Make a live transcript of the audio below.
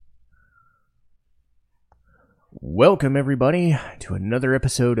Welcome, everybody, to another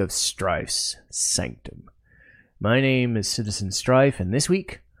episode of Strife's Sanctum. My name is Citizen Strife, and this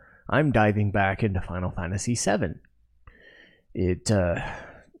week, I'm diving back into Final Fantasy VII. It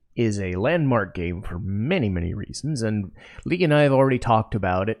is a landmark game for many, many reasons, and Lee and I have already talked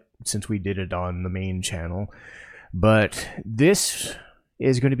about it since we did it on the main channel, but this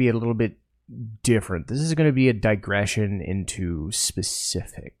is going to be a little bit different. This is going to be a digression into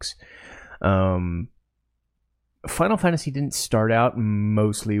specifics. Final Fantasy didn't start out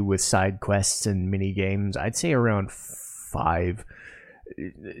mostly with side quests and minigames. I'd say around 5,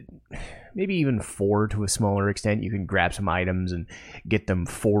 maybe even 4 to a smaller extent. You can grab some items and get them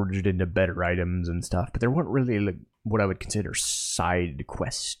forged into better items and stuff, but there weren't really like what I would consider side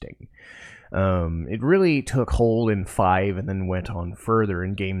questing. It really took hold in 5 and then went on further,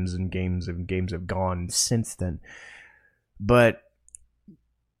 and games have gone since then. But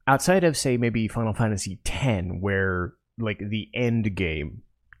outside of, say, maybe Final Fantasy X, where like the end game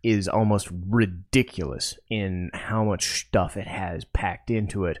is almost ridiculous in how much stuff it has packed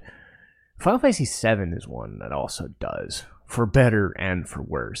into it, Final Fantasy VII is one that also does, for better and for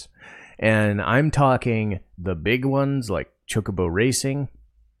worse. And I'm talking the big ones like Chocobo Racing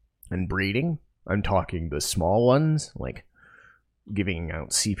and breeding. I'm talking the small ones like giving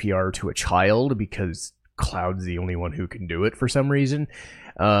out CPR to a child because Cloud's the only one who can do it for some reason.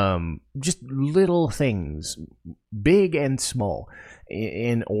 Just little things, big and small,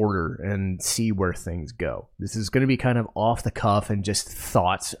 in order, and see where things go. This is going to be kind of off the cuff and just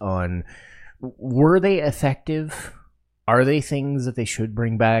thoughts on, were they effective? Are they things that they should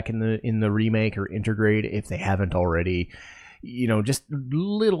bring back in the remake or integrate if they haven't already? You know, just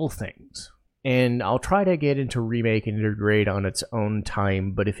little things. And I'll try to get into remake and integrate on its own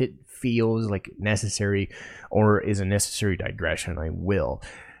time, but if it feels like necessary or is a necessary digression, I will.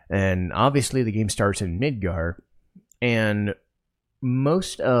 And obviously the game starts in Midgar, and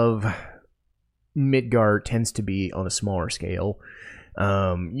most of Midgar tends to be on a smaller scale.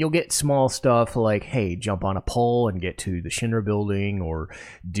 You'll get small stuff like, hey, jump on a pole and get to the Shinra building, or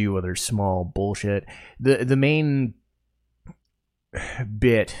do other small bullshit. The main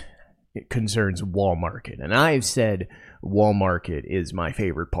bit, it concerns Wall Market, and I've said Wall Market is my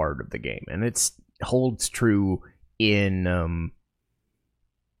favorite part of the game, and it holds true in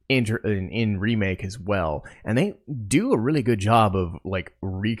remake as well. And they do a really good job of like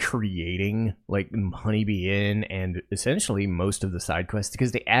recreating like Honeybee Inn and essentially most of the side quests,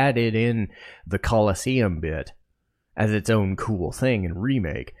 because they added in the Colosseum bit as its own cool thing in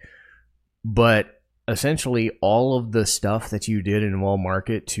remake, but essentially all of the stuff that you did in Wall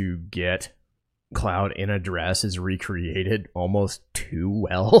Market to get Cloud in a dress is recreated almost too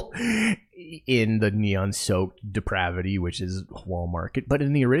well in the neon-soaked depravity, which is Wall Market. But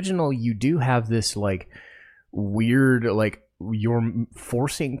in the original, you do have this like weird, like, you're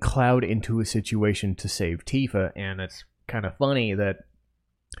forcing Cloud into a situation to save Tifa, and it's kind of funny that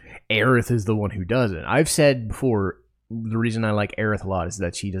Aerith is the one who does it. I've said before, the reason I like Aerith a lot is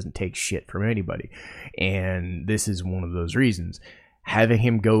that she doesn't take shit from anybody. And this is one of those reasons. Having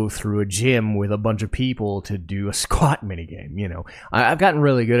him go through a gym with a bunch of people to do a squat minigame, you know. I've gotten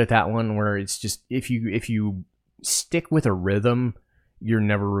really good at that one, where it's just, if you stick with a rhythm, you're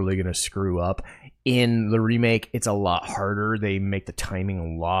never really going to screw up. In the remake, it's a lot harder. They make the timing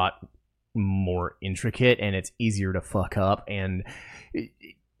a lot more intricate, and it's easier to fuck up. And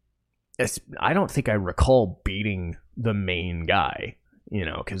I don't think I recall beating the main guy, you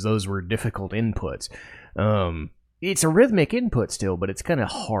know, because those were difficult inputs. It's a rhythmic input still, but it's kind of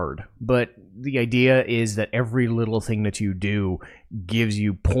hard. But the idea is that every little thing that you do gives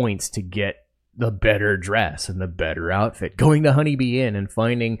you points to get the better dress and the better outfit. Going to Honeybee Inn and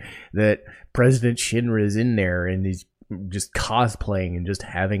finding that President Shinra is in there and he's just cosplaying and just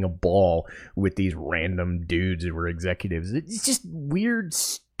having a ball with these random dudes who were executives. It's just weird,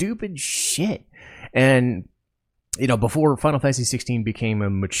 stupid shit. And you know, before Final Fantasy 16 became a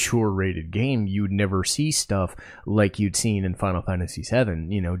mature rated game, you'd never see stuff like you'd seen in Final Fantasy 7.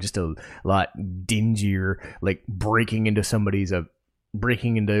 You know, just a lot dingier, like breaking into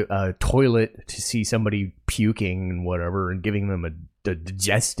a toilet to see somebody puking and whatever, and giving them a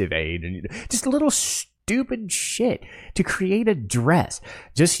digestive aid, and just little stupid shit to create a dress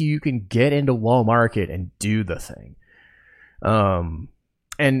just so you can get into Wall Market and do the thing.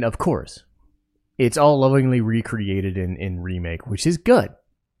 And of course, it's all lovingly recreated in remake, which is good.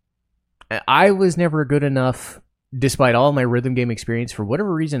 I was never good enough, despite all my rhythm game experience. For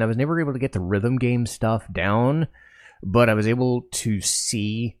whatever reason, I was never able to get the rhythm game stuff down, but I was able to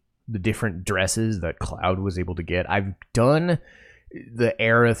see the different dresses that Cloud was able to get. I've done the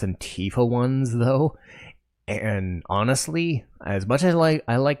Aerith and Tifa ones, though, And honestly, as much as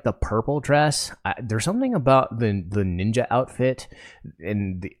I like the purple dress, there's something about the ninja outfit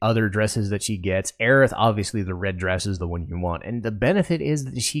and the other dresses that she gets. Aerith, obviously, the red dress is the one you want, and the benefit is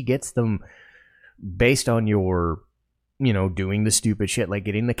that she gets them based on your, doing the stupid shit like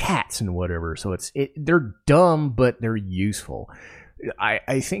getting the cats and whatever. So they're dumb, but they're useful.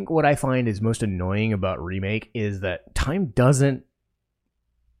 I think what I find is most annoying about Remake is that time doesn't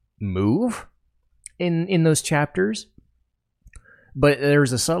move in those chapters, but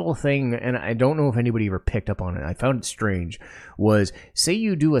there's a subtle thing, and I don't know if anybody ever picked up on it. I found it strange. Was, say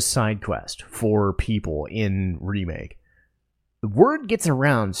you do a side quest for people in Remake, the word gets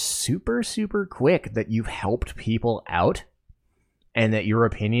around super quick that you've helped people out and that your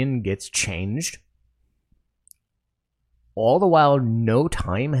opinion gets changed, all the while no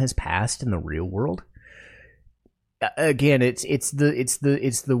time has passed in the real world. Again, it's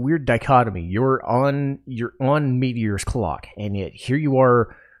the weird dichotomy. You're on Meteor's clock, and yet here you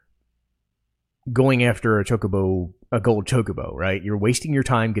are going after a gold chocobo, right? You're wasting your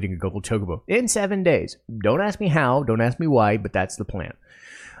time getting a gold chocobo in 7 days. Don't ask me how, don't ask me why, but that's the plan.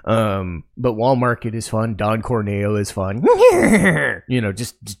 But Wall Market is fun. Don Corneo is fun.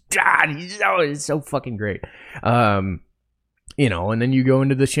 It's so fucking great. And then you go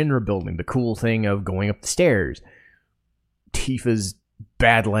into the Shinra building. The cool thing of going up the stairs. Tifa's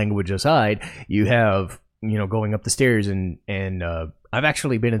bad language aside, you have, going up the stairs and I've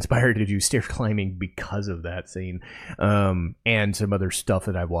actually been inspired to do stair climbing because of that scene, and some other stuff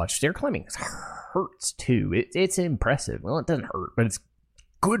that I've watched. Stair climbing hurts too. It's impressive. Well, it doesn't hurt, but it's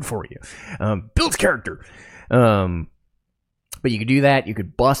good for you. Builds character. But you could do that. You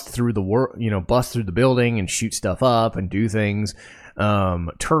could bust through the building and shoot stuff up and do things.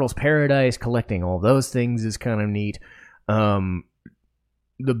 Turtle's Paradise, collecting all those things is kind of neat.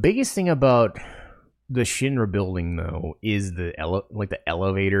 The biggest thing about the Shinra building, though, is the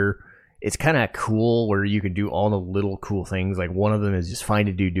elevator. It's kind of cool where you can do all the little cool things. Like, one of them is just find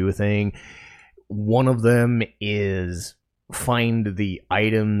a dude, do a thing. One of them is find the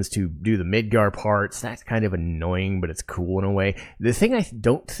items to do the Midgar parts. That's kind of annoying, but it's cool in a way. The thing I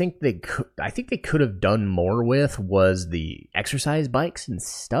think they could have done more with was the exercise bikes and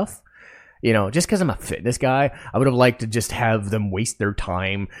stuff. Just because I'm a fitness guy, I would have liked to just have them waste their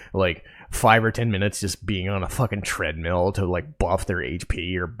time, like 5 or 10 minutes just being on a fucking treadmill to like buff their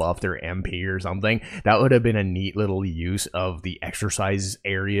HP or buff their MP or something. That would have been a neat little use of the exercise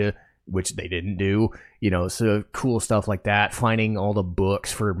area, which they didn't do. So cool stuff like that. Finding all the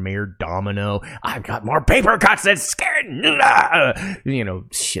books for Mayor Domino. I've got more paper cuts than skin.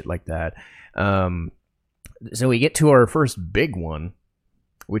 Shit like that. So we get to our first big one,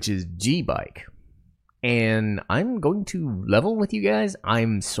 which is G-Bike. And I'm going to level with you guys.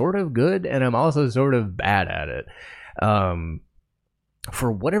 I'm sort of good, and I'm also sort of bad at it.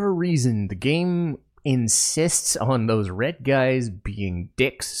 For whatever reason, the game insists on those red guys being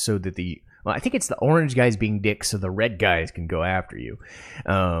dicks so that I think it's the orange guys being dicks so the red guys can go after you.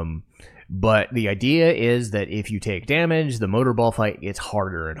 But the idea is that if you take damage, the motorball fight gets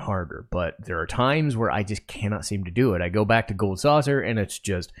harder and harder. But there are times where I just cannot seem to do it. I go back to Gold Saucer, and it's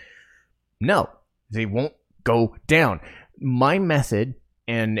just, no, they won't go down. My method,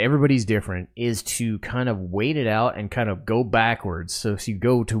 and everybody's different, is to kind of wait it out and kind of go backwards. So if you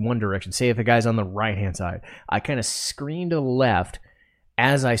go to one direction, say if a guy's on the right-hand side, I kind of screen to the left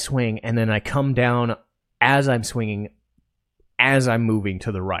as I swing, and then I come down as I'm swinging, as I'm moving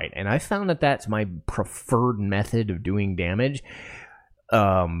to the right. And I found that that's my preferred method of doing damage.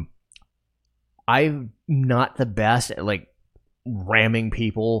 I'm not the best at like ramming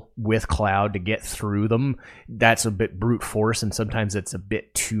people with Cloud to get through them. That's a bit brute force, and sometimes it's a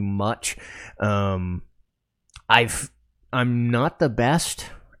bit too much. I'm not the best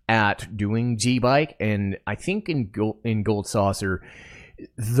at doing G-Bike, and I think in Gold Saucer,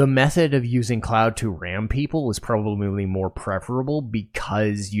 the method of using Cloud to ram people is probably more preferable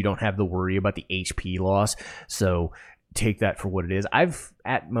because you don't have to worry about the HP loss. So take that for what it is. I've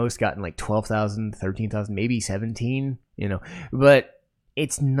at most gotten like 12,000, 13,000, maybe 17, but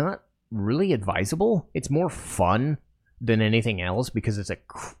it's not really advisable. It's more fun than anything else because it's a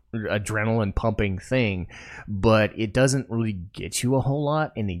adrenaline pumping thing, but it doesn't really get you a whole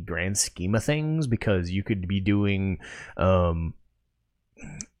lot in the grand scheme of things because you could be doing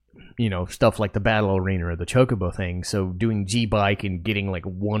stuff like the battle arena or the chocobo thing. So doing G-Bike and getting like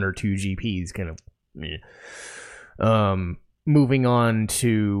 1 or 2 GPs kind of moving on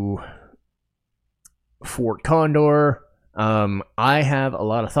to Fort Condor. I have a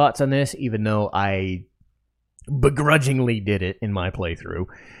lot of thoughts on this, even though I begrudgingly did it in my playthrough,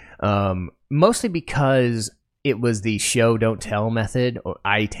 mostly because it was the show don't tell method.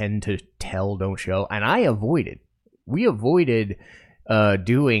 I tend to tell don't show, and we avoided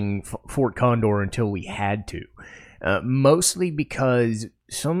doing Fort Condor until we had to, mostly because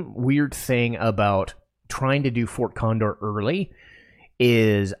some weird thing about trying to do Fort Condor early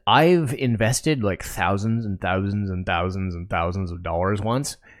is I've invested like thousands and thousands and thousands and thousands of dollars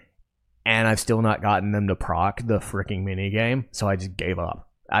once, and I've still not gotten them to proc the freaking minigame, so I just gave up.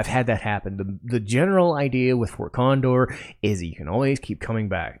 I've had that happen. The general idea with Fort Condor is that you can always keep coming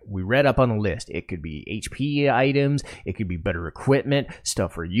back. We read up on the list. It could be HP items, it could be better equipment,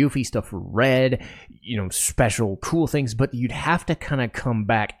 stuff for Yuffie, stuff for Red, special cool things, but you'd have to kind of come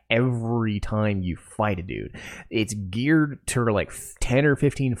back every time you fight a dude. It's geared to like 10 or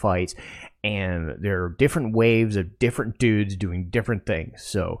 15 fights, and there are different waves of different dudes doing different things.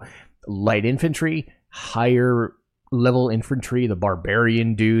 So light infantry, higher level infantry, the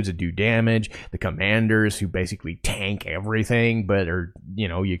barbarian dudes that do damage, the commanders who basically tank everything, but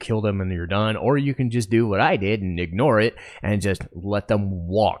you kill them and you're done, or you can just do what I did and ignore it and just let them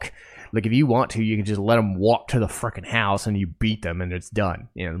walk. Like, if you want to, you can just let them walk to the frickin' house and you beat them and it's done.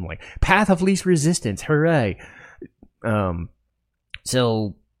 Like, path of least resistance, hooray.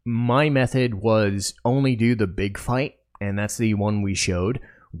 So my method was only do the big fight, and that's the one we showed,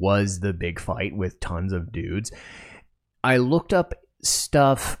 was the big fight with tons of dudes. I looked up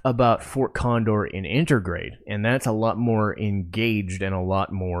stuff about Fort Condor in Intergrade, and that's a lot more engaged and a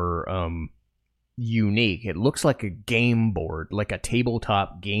lot more unique. It looks like a game board, like a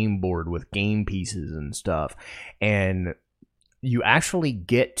tabletop game board with game pieces and stuff. And you actually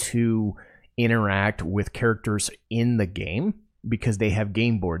get to interact with characters in the game because they have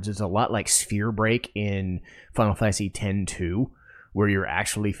game boards. It's a lot like Sphere Break in Final Fantasy X-2, where you're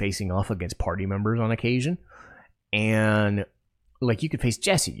actually facing off against party members on occasion. And like, you could face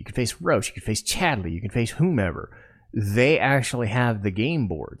Jesse, you could face Roche, you could face Chadley, you can face whomever. They actually have the game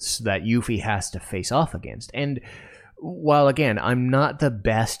boards that Yuffie has to face off against. And while, again, I'm not the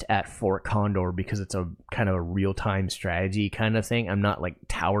best at Fort Condor because it's a kind of a real-time strategy kind of thing, I'm not like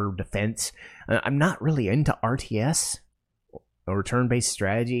tower defense, I'm not really into RTS or turn-based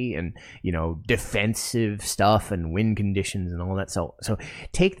strategy and defensive stuff and win conditions and all that. So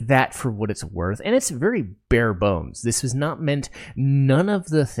take that for what it's worth, and it's very bare bones. This is not meant, none of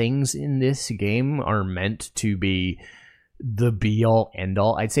the things in this game are meant to be the be-all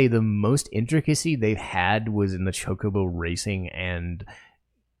end-all. I'd say the most intricacy they've had was in the Chocobo racing, and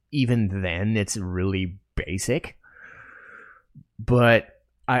even then it's really basic, but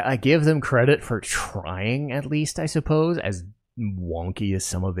I give them credit for trying, at least, I suppose, as wonky as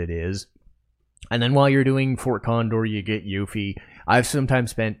some of it is. And then while you're doing Fort Condor, you get Yuffie. I've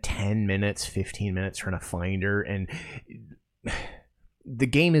sometimes spent 10 minutes, 15 minutes trying to find her, and the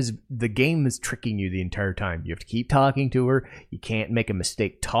game is tricking you the entire time. You have to keep talking to her. You can't make a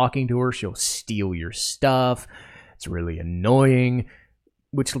mistake talking to her. She'll steal your stuff. It's really annoying,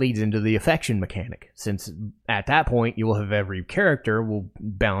 which leads into the affection mechanic, since at that point you will have every character will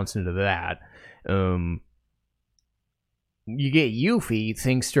balance into that. You get Yuffie,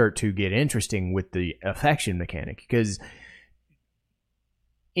 things start to get interesting with the affection mechanic, because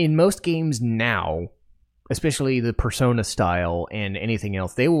in most games now, especially the Persona style and anything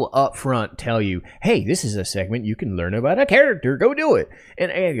else, they will up front tell you, hey, this is a segment you can learn about a character, go do it.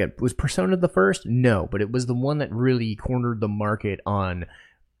 And again, was Persona the first? No, but it was the one that really cornered the market on,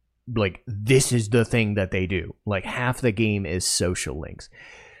 like, this is the thing that they do. Like, half the game is social links.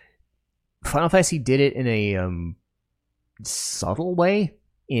 Final Fantasy did it in a subtle way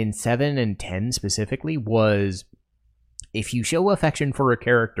in 7 and 10 specifically, was if you show affection for a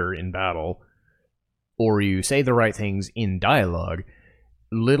character in battle, or you say the right things in dialogue,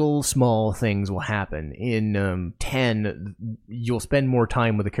 little small things will happen. In 10, you'll spend more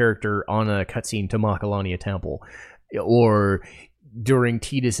time with a character on a cutscene to Makalania Temple, or during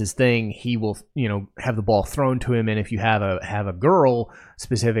Tidus's thing, he will, have the ball thrown to him, and if you have a girl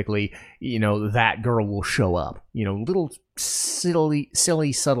specifically, that girl will show up. Little silly,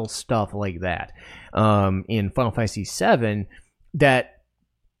 subtle stuff like that. In Final Fantasy VII, that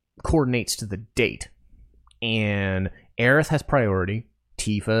coordinates to the date, and Aerith has priority,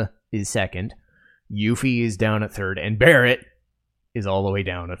 Tifa is second, Yuffie is down at third, and Barrett is all the way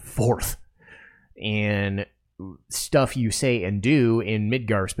down at fourth. And stuff you say and do in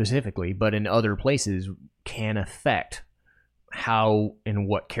Midgar specifically, but in other places, can affect how and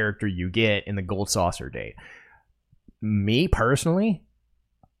what character you get in the Gold Saucer date. Me personally,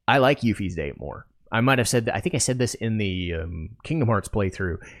 I like Yuffie's date more. I might have said that. I think I said this in the Kingdom Hearts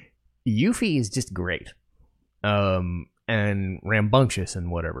playthrough. Yuffie is just great. and rambunctious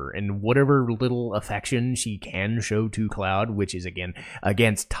and whatever little affection she can show to Cloud, which is again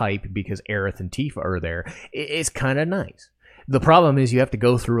against type because Aerith and Tifa are there, is kind of nice. The problem is you have to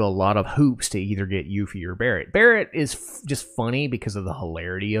go through a lot of hoops to either get Yuffie or Barrett. Barrett is just funny because of the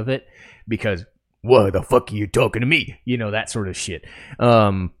hilarity of it, because what the fuck are you talking to me? You know, that sort of shit.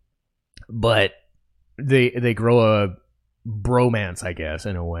 But they grow a bromance, I guess,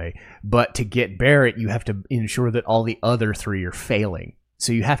 in a way. But to get Barrett, you have to ensure that all the other three are failing.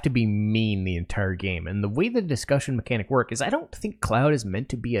 So you have to be mean the entire game. And the way the discussion mechanic works is I don't think Cloud is meant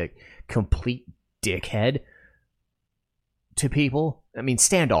to be a complete dickhead to people. I mean,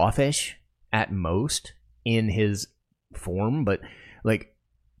 standoffish at most in his form, but like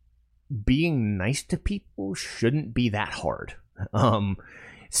being nice to people shouldn't be that hard.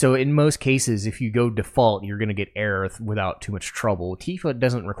 So in most cases, if you go default, you're going to get Aerith without too much trouble. Tifa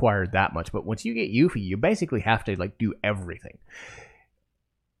doesn't require that much, but once you get Yuffie, you basically have to like do everything.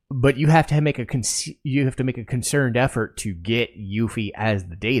 But you have to make a concerned effort to get Yuffie as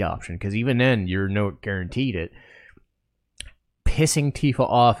the date option, because even then, you're not guaranteed it. Pissing Tifa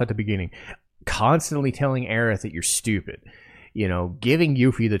off at the beginning, constantly telling Aerith that you're stupid, you know, giving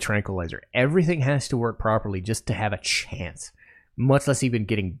Yuffie the tranquilizer. Everything has to work properly just to have a chance. Much less even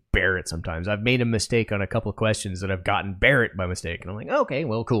getting Barrett sometimes. I've made a mistake on a couple of questions that I've gotten Barrett by mistake. And I'm like, okay,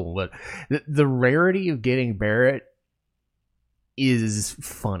 well, cool. But the rarity of getting Barrett is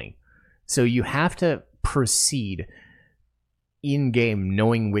funny. So you have to proceed in-game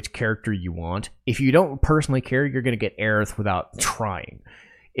knowing which character you want. If you don't personally care, you're going to get Aerith without trying.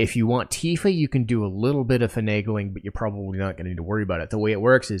 If you want Tifa, you can do a little bit of finagling, but you're probably not going to need to worry about it. The way it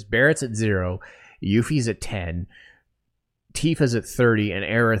works is Barrett's at 0, Yuffie's at 10, Tifa's at 30, and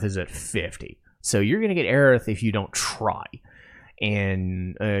Aerith is at 50. So you're going to get Aerith if you don't try.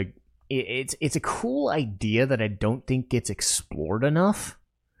 And it's a cool idea that I don't think gets explored enough.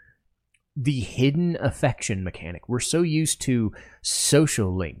 The hidden affection mechanic. We're so used to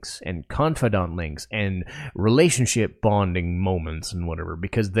social links and confidant links and relationship bonding moments and whatever,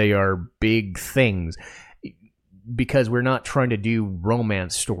 because they are big things. Because we're not trying to do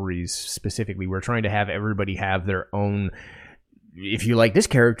romance stories specifically. We're trying to have everybody have their own. If you like this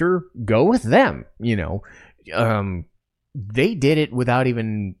character, go with them, you know. They did it without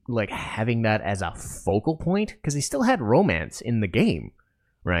even like having that as a focal point, because they still had romance in the game,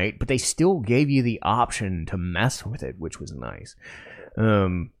 right? But they still gave you the option to mess with it, which was nice.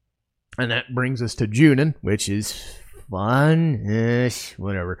 And that brings us to Junin, which is fun-ish,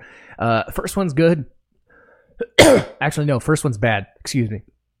 whatever. First one's good. Actually, no, first one's bad. Excuse me.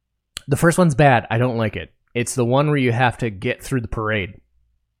 The first one's bad. I don't like it. It's the one where you have to get through the parade.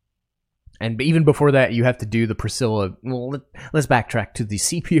 And even before that, you have to do the Priscilla. Well, let's backtrack to the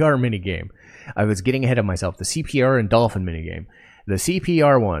CPR minigame. I was getting ahead of myself. The CPR and Dolphin minigame. The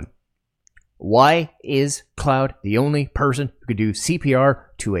CPR one. Why is Cloud the only person who could do CPR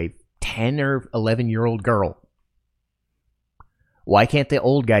to a 10 or 11-year-old girl? Why can't the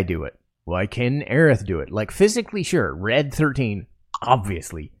old guy do it? Why can Aerith do it? Like, physically, sure. Red 13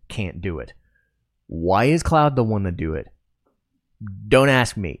 obviously can't do it. Why is Cloud the one to do it? Don't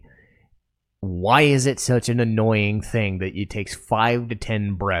ask me. Why is it such an annoying thing that it takes 5 to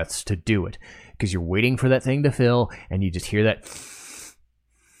 10 breaths to do it? Because you're waiting for that thing to fill, and you just hear that.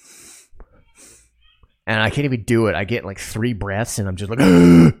 And I can't even do it. I get like 3 breaths, and I'm just like,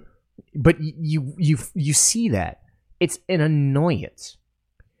 but you see that. It's an annoyance.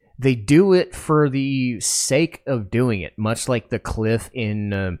 They do it for the sake of doing it, much like the cliff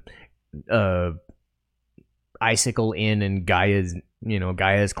in Icicle Inn and Gaia's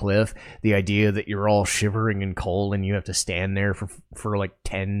Cliff. The idea that you're all shivering and cold and you have to stand there for like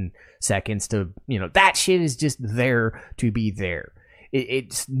 10 seconds to, that shit is just there to be there.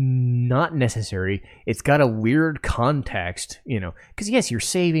 It's not necessary. It's got a weird context, because yes, you're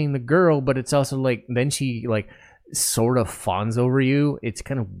saving the girl, but it's also like, then she like sort of fawns over you. It's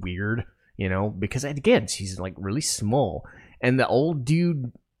kind of weird, because again, she's like really small. And the old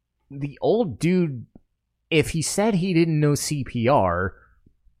dude, if he said he didn't know CPR,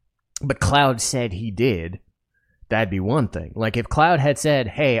 but Cloud said he did, that'd be one thing. Like if Cloud had said,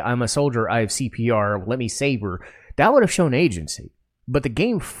 hey, I'm a soldier, I have CPR, let me save her, that would have shown agency. But the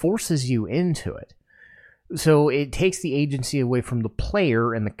game forces you into it. So it takes the agency away from the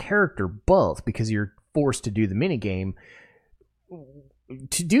player and the character both, because you're forced to do the minigame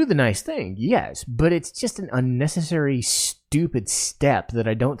to do the nice thing, yes, but it's just an unnecessary, stupid step that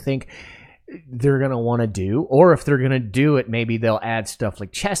I don't think they're going to want to do. Or if they're going to do it, maybe they'll add stuff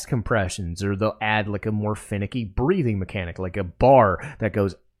like chest compressions, or they'll add like a more finicky breathing mechanic, like a bar that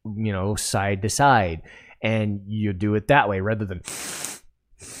goes, side to side. and you do it that way rather than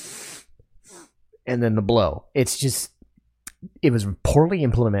and then the blow. It's just, it was poorly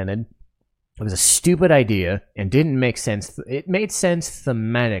implemented. It was a stupid idea and didn't make sense. It made sense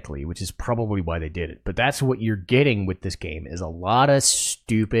thematically, which is probably why they did it. But that's what you're getting with this game, is a lot of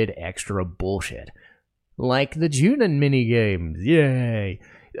stupid extra bullshit. Like the Junin minigames. Yay.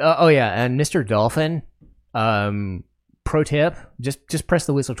 Oh yeah, and Mr. Dolphin, pro tip, just press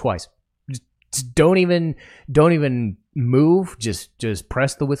the whistle twice. Just don't even move. Just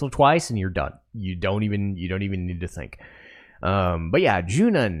press the whistle twice and you're done. You don't even need to think. But yeah,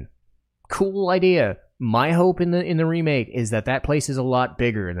 Junin, cool idea. My hope in the remake is that place is a lot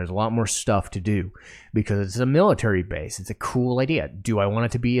bigger and there's a lot more stuff to do, because it's a military base. It's a cool idea. Do I want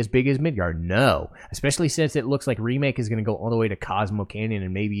it to be as big as Midgard? No. Especially since it looks like remake is going to go all the way to Cosmo Canyon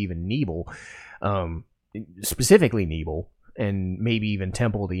and maybe even Nebel. Specifically Nebel, and maybe even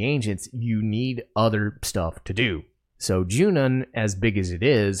Temple of the Ancients. You need other stuff to do. So Junin, as big as it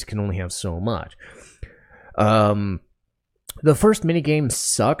is, can only have so much. The first minigame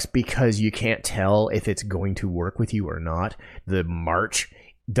sucks because you can't tell if it's going to work with you or not. The march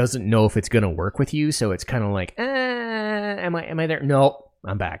doesn't know if it's going to work with you, so it's kind of like, am I there? No,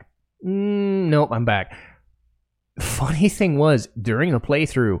 I'm back. Nope, I'm back. Funny thing was, during the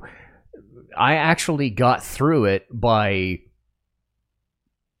playthrough, I actually got through it by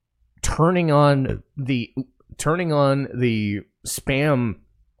turning on the spam,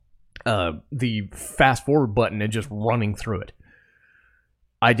 the fast forward button, and just running through it.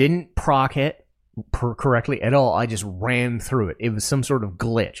 I didn't proc it correctly at all. I just ran through it. It was some sort of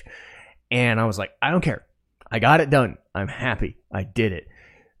glitch, and I was like, I don't care. I got it done. I'm happy. I did it.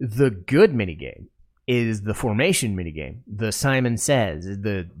 The good minigame is the formation minigame. The Simon Says,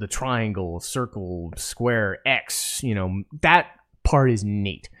 the triangle, circle, square, X, that part is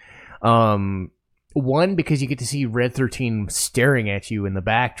neat. One, because you get to see Red 13 staring at you in the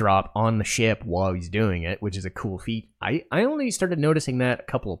backdrop on the ship while he's doing it, which is a cool feat. I only started noticing that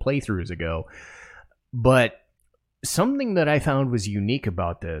a couple of playthroughs ago. But something that I found was unique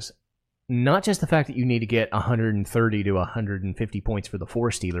about this, not just the fact that you need to get 130 to 150 points for the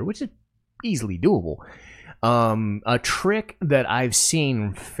Force Stealer, which is easily doable. A trick that I've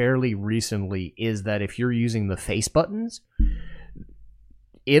seen fairly recently is that if you're using the face buttons,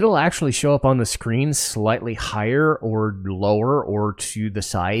 it'll actually show up on the screen slightly higher or lower or to the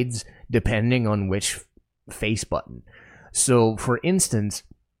sides, depending on which face button. So, for instance,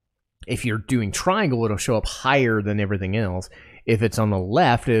 if you're doing triangle, it'll show up higher than everything else. If it's on the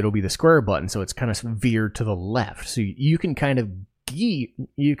left, it'll be the square button, so it's kind of veered to the left. So you can kind of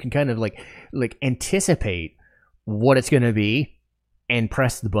like anticipate what it's going to be and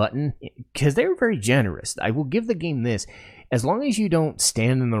press the button, because they're very generous. I will give the game this. As long as you don't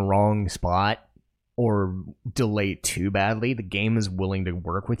stand in the wrong spot or delay too badly, the game is willing to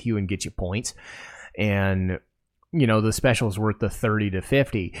work with you and get you points. And, the special is worth the 30 to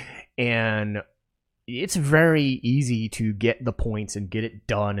 50. And it's very easy to get the points and get it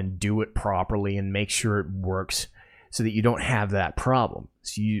done and do it properly and make sure it works so that you don't have that problem.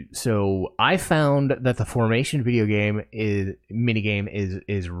 So I found that the formation minigame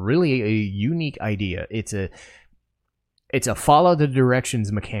is really a unique idea. It's a follow the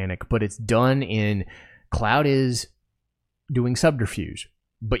directions mechanic, but it's done in Cloud is doing subterfuge.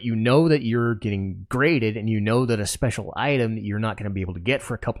 But you know that you're getting graded, and you know that a special item that you're not going to be able to get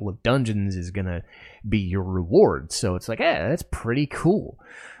for a couple of dungeons is going to be your reward. So it's like, that's pretty cool.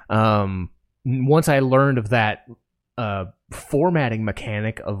 Once I learned of that formatting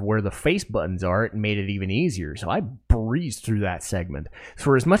mechanic of where the face buttons are, it made it even easier. So I breezed through that segment.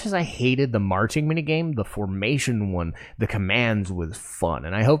 For as much as I hated the marching minigame, the formation one, the commands was fun.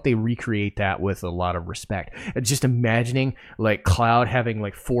 And I hope they recreate that with a lot of respect. And just imagining like Cloud having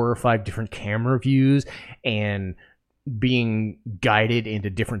like 4 or 5 different camera views and being guided into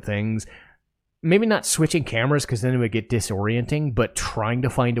different things. Maybe not switching cameras, because then it would get disorienting, but trying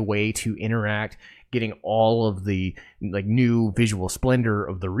to find a way to interact, getting all of the like new visual splendor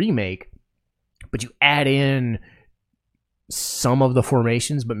of the remake, but you add in some of the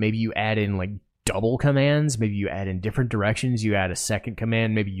formations, but maybe you add in like double commands, maybe you add in different directions, you add a second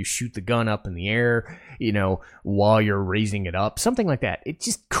command, maybe you shoot the gun up in the air, while you're raising it up, something like that. It's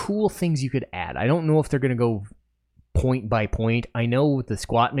just cool things you could add. I don't know if they're going to go point by point. I know with the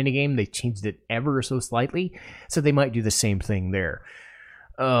squat minigame, they changed it ever so slightly, so they might do the same thing there.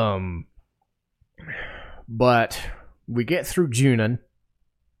 But we get through Junin,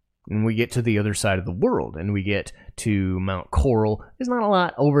 and we get to the other side of the world, and we get to Mount Coral. There's not a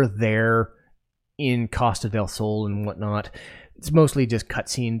lot over there in Costa del Sol and whatnot. It's mostly just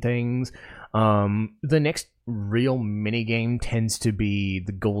cutscene things. The next real minigame tends to be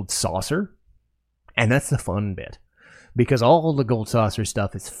the gold saucer, and that's the fun bit. Because all the gold saucer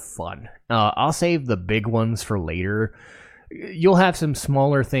stuff is fun. I'll save the big ones for later. You'll have some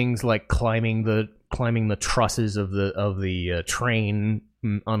smaller things like climbing the trusses of the train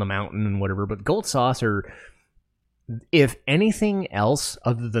on the mountain and whatever. But gold saucer, if anything else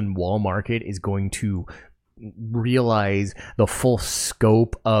other than Wall Market is going to realize the full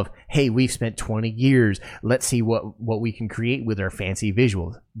scope of, hey, we've spent 20 years, let's see what we can create with our fancy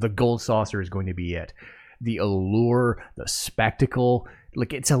visuals, the gold saucer is going to be it. The allure, the spectacle,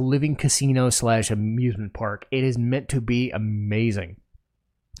 like it's a living casino / amusement park. It is meant to be amazing.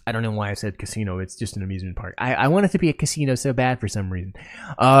 I don't know why I said casino. It's just an amusement park. I want it to be a casino so bad for some reason.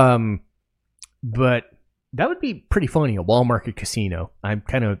 But that would be pretty funny, a Wall Market casino. I'm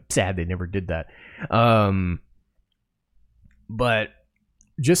kind of sad they never did that. But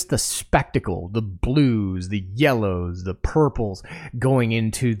just the spectacle, the blues, the yellows, the purples, going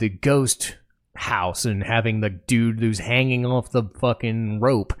into the ghost house and having the dude who's hanging off the fucking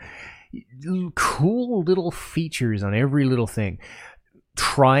rope. Cool little features on every little thing.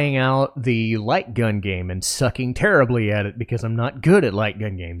 Trying out the light gun game and sucking terribly at it because I'm not good at light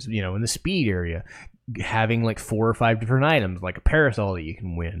gun games, in the speed area. Having like 4 or 5 different items, like a parasol that you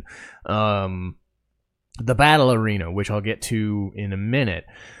can win. The battle arena, which I'll get to in a minute.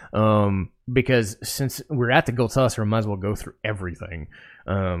 Because since we're at the Gold Saucer, I might as well go through everything.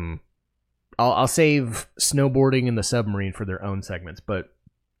 I'll save snowboarding and the submarine for their own segments, but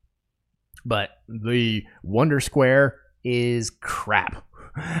the Wonder Square is crap.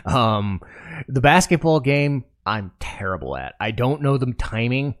 The basketball game, I'm terrible at. I don't know the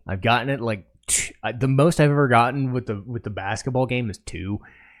timing. I've gotten it like the most I've ever gotten with the basketball game is 2,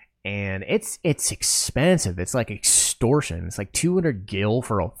 and it's expensive. It's like extortion. It's like 200 gil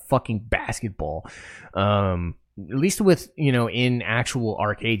for a fucking basketball. At least with, in actual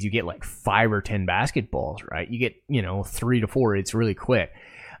arcades, you get like 5 or 10 basketballs, right? You get, 3 to 4. It's really quick.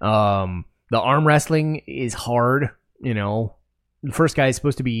 The arm wrestling is hard, The first guy is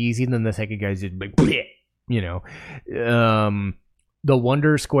supposed to be easy, and then the second guy is just like, the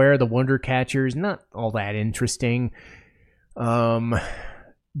Wonder Square, the Wonder Catchers, not all that interesting.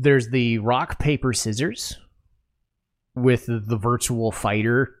 There's the rock, paper, scissors with the virtual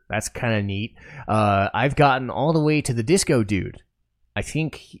fighter. That's kind of neat. I've gotten all the way to the disco dude. I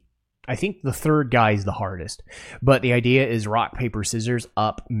think the third guy is the hardest, but the idea is rock, paper, scissors,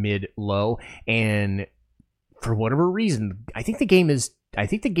 up, mid, low, and for whatever reason, I think the game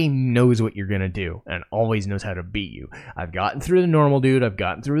knows what you're gonna do and always knows how to beat you. I've gotten through the normal dude, I've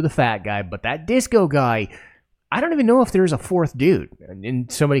gotten through the fat guy, but that disco guy, I don't even know if there's a fourth dude, and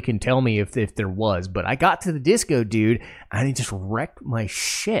somebody can tell me if there was, but I got to the disco dude, and he just wrecked my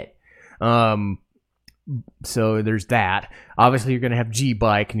shit. So there's that. Obviously, you're going to have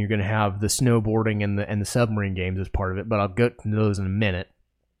G-Bike, and you're going to have the snowboarding and the submarine games as part of it, but I'll go to those in a minute.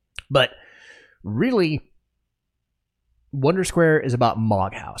 But really, Wonder Square is about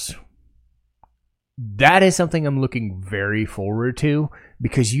Mog House. That is something I'm looking very forward to,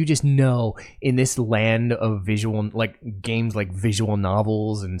 because you just know in this land of visual, like games like visual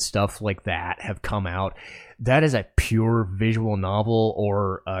novels and stuff like that have come out, that is a pure visual novel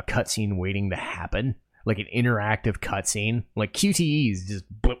or a cutscene waiting to happen, like an interactive cutscene, like QTEs, just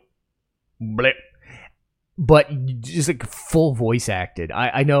blip, blip. But just like full voice acted.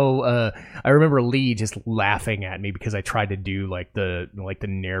 I know. I remember Lee just laughing at me because I tried to do like the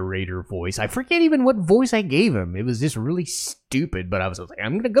narrator voice. I forget even what voice I gave him. It was just really stupid. But I was like,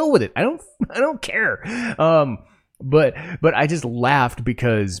 I'm gonna go with it. I don't care. But I just laughed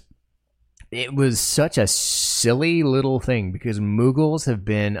because it was such a silly little thing. Because Moogles have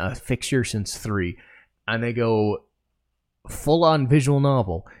been a fixture since 3, and they go full on visual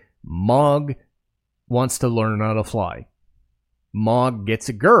novel. Mog wants to learn how to fly. Mog gets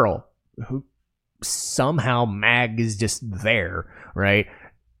a girl who somehow Mag is just there, right?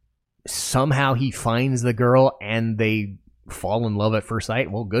 Somehow he finds the girl and they fall in love at first sight.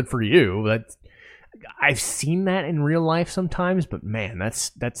 Well, good for you. I've seen that in real life sometimes, but man,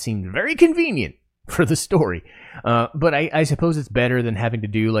 that seems very convenient for the story. But I suppose it's better than having to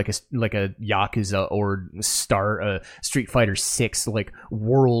do like a Yakuza or Street Fighter 6 like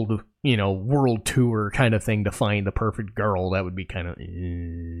world tour kind of thing to find the perfect girl. That would be kind of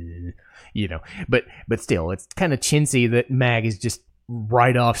but still, it's kind of chintzy that Mag is just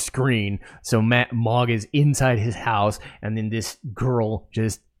right off screen. So Mog is inside his house, and then this girl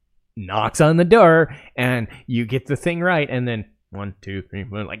just knocks on the door, and you get the thing right, and then 1, 2, 3,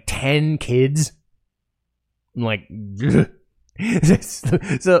 4, like 10 kids. I'm like, ugh.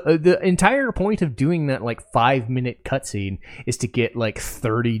 So the entire point of doing that like 5-minute cutscene is to get like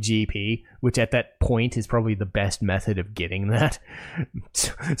 30 GP, which at that point is probably the best method of getting that.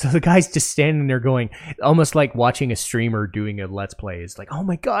 So the guy's just standing there going, almost like watching a streamer doing a let's play. It's like, oh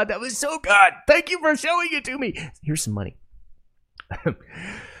my god, that was so good. Thank you for showing it to me. Here's some money.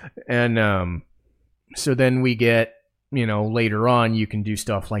 And so then we get, later on, you can do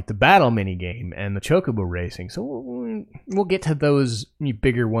stuff like the battle minigame and the chocobo racing. So we'll get to those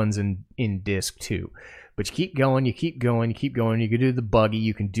bigger ones in disc 2. But you keep going, you keep going, you keep going. You can do the buggy.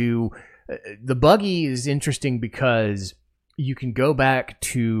 You can do... the buggy is interesting because you can go back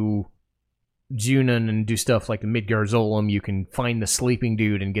to Junon and do stuff like the Midgarzolum. You can find the sleeping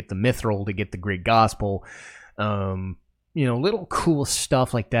dude and get the mithril to get the great gospel. Little cool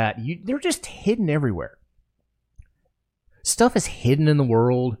stuff like that. They're just hidden everywhere. Stuff is hidden in the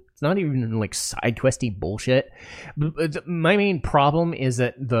world. It's not even like side questy bullshit. My main problem is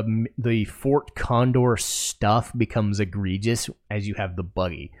that the Fort Condor stuff becomes egregious as you have the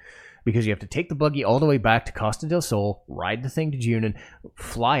buggy. Because you have to take the buggy all the way back to Costa del Sol, ride the thing to Junon,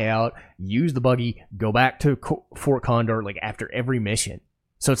 fly out, use the buggy, go back to Fort Condor like after every mission.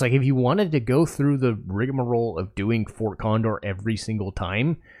 So it's like if you wanted to go through the rigmarole of doing Fort Condor every single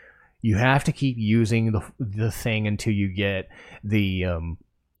time, you have to keep using the thing until you get the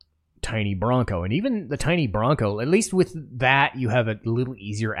Tiny Bronco. And even the Tiny Bronco, at least with that, you have a little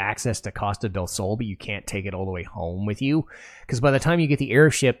easier access to Costa del Sol, but you can't take it all the way home with you. Because by the time you get the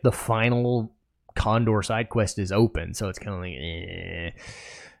airship, the final Condor side quest is open. So it's kind of like,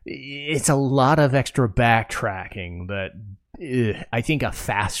 it's a lot of extra backtracking that I think a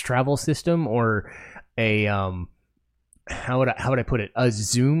fast travel system or a... how would I put it? A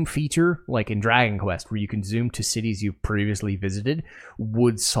zoom feature, like in Dragon Quest, where you can zoom to cities you've previously visited,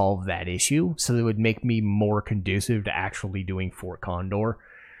 would solve that issue. So it would make me more conducive to actually doing Fort Condor.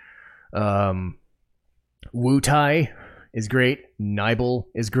 Wutai is great. Nibel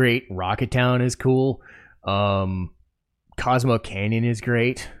is great. Rocket Town is cool. Cosmo Canyon is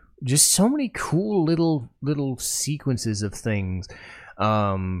great. Just so many cool little sequences of things.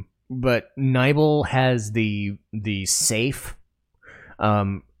 But Nibel has the safe.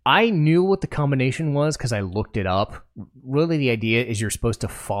 I knew what the combination was because I looked it up. Really, the idea is you're supposed to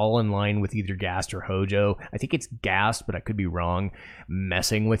fall in line with either Gast or Hojo. I think it's Gast, but I could be wrong.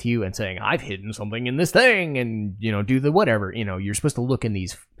 Messing with you and saying, I've hidden something in this thing, and, do the whatever. You're supposed to look in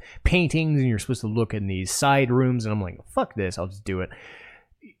these paintings, and you're supposed to look in these side rooms, and I'm like, fuck this, I'll just do it.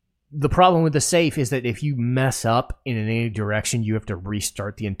 The problem with the safe is that if you mess up in any direction, you have to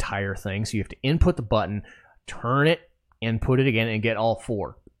restart the entire thing. So you have to input the button, turn it, and put it again, and get all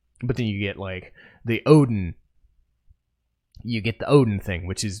 4. But then you get like the Odin. You get the Odin thing,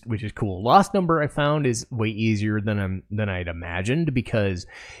 which is cool. Lost Number I found is way easier than I'd imagined because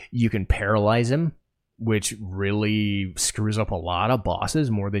you can paralyze him, which really screws up a lot of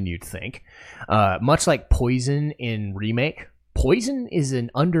bosses more than you'd think. Much like Poison in Remake. Poison is an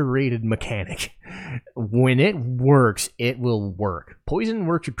underrated mechanic. When it works, it will work. Poison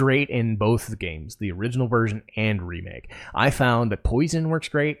works great in both the games, the original version and Remake. I found that Poison works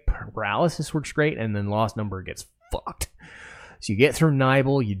great, Paralysis works great, and then Lost Number gets fucked. So you get through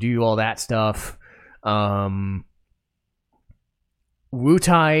Nibel, you do all that stuff. Wutai,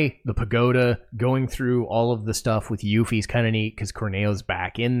 the pagoda, going through all of the stuff with Yuffie is kind of neat because Corneo's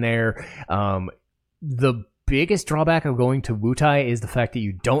back in there. The biggest drawback of going to Wutai is the fact that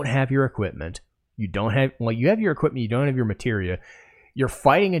you don't have your equipment. You have your equipment, you don't have your materia. You're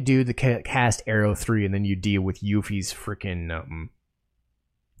fighting a dude that cast Arrow 3, and then you deal with Yuffie's freaking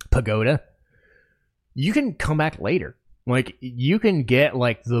pagoda. You can come back later. Like, you can get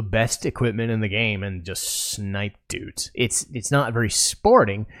like the best equipment in the game and just snipe dudes. It's not very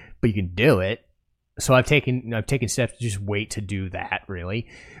sporting, but you can do it. So I've taken steps to just wait to do that, really.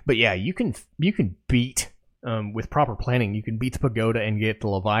 But yeah, you can beat with proper planning. You can beat the pagoda and get the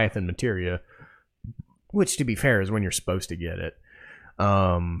Leviathan materia, which, to be fair, is when you're supposed to get it.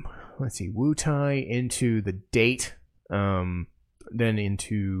 Let's see, Wutai into the date, then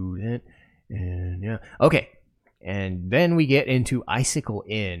into that, and yeah, okay. And then we get into Icicle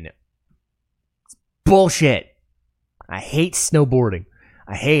Inn. It's bullshit. I hate snowboarding.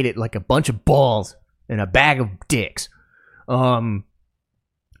 I hate it like a bunch of balls and a bag of dicks. So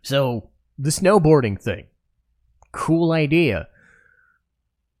the snowboarding thing, cool idea.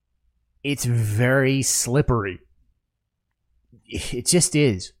 It's very slippery. It just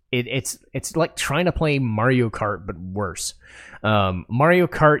is. It's like trying to play Mario Kart but worse. Mario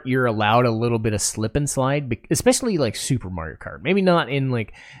Kart, you're allowed a little bit of slip and slide, especially like Super Mario Kart. Maybe not in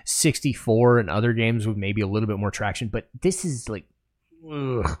like 64 and other games with maybe a little bit more traction, but this is like,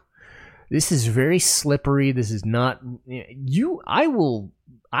 ugh. This is very slippery. This is not you. I will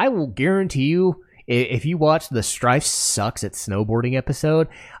guarantee you, if you watch the Strife sucks at snowboarding episode,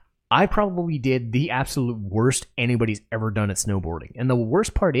 I probably did the absolute worst anybody's ever done at snowboarding. And the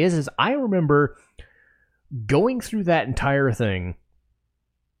worst part is I remember going through that entire thing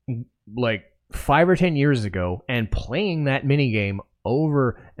like 5 or 10 years ago and playing that minigame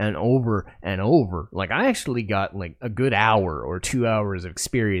over and over and over. Like, I actually got like a good hour or 2 hours of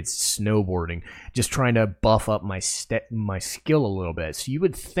experience snowboarding, just trying to buff up my skill a little bit. So you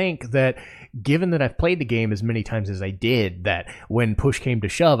would think that, given that I've played the game as many times as I did, that when push came to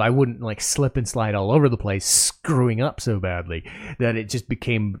shove, I wouldn't like slip and slide all over the place, screwing up so badly that it just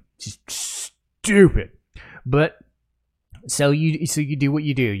became just stupid. But so you do what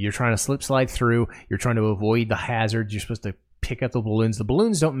you do. You're trying to slip slide through. You're trying to avoid the hazards. You're supposed to pick up the balloons. The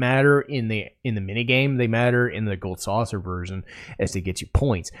balloons don't matter in the minigame. They matter in the gold saucer version as to get you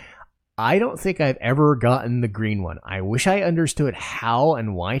points. I don't think I've ever gotten the green one. I wish I understood how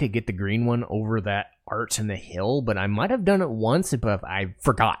and why to get the green one over that arch in the hill, but I might have done it once, but I've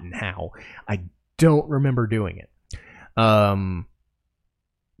forgotten how. I don't remember doing it.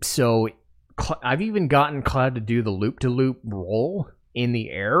 So I've even gotten Cloud to do the loop-to-loop roll in the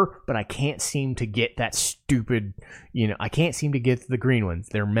air, but I can't seem to get that stupid, I can't seem to get the green ones.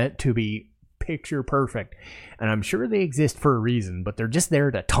 They're meant to be picture perfect, and I'm sure they exist for a reason, but they're just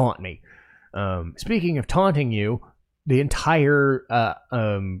there to taunt me. Speaking of taunting you, the entire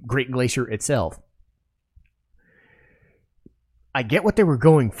Great Glacier itself, I get what they were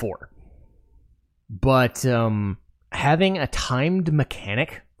going for, but having a timed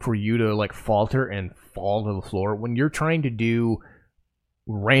mechanic for you to like falter and fall to the floor when you're trying to do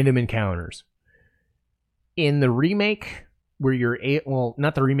random encounters in the remake, where you're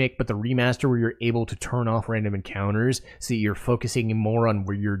not the remake but the remaster, where you're able to turn off random encounters, so you're focusing more on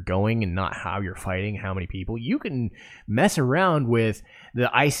where you're going and not how you're fighting, how many people. You can mess around with the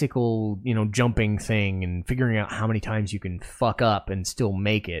icicle jumping thing and figuring out how many times you can fuck up and still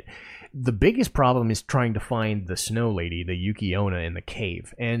make it. The biggest problem is trying to find the snow lady, the Yuki Onna, in the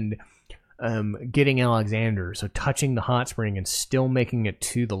cave, and getting Alexander. So touching the hot spring and still making it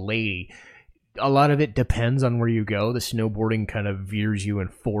to the lady. A lot of it depends on where you go. The snowboarding kind of veers you in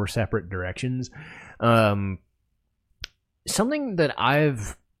 4 separate directions. Something that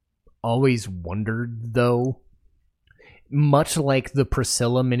I've always wondered, though, much like the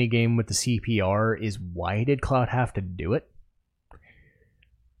Priscilla minigame with the CPR, is why did Cloud have to do it?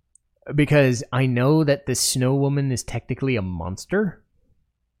 Because I know that the snow woman is technically a monster,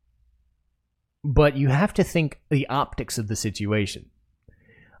 but you have to think the optics of the situation.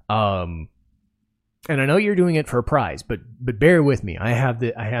 And I know you're doing it for a prize, but bear with me. I have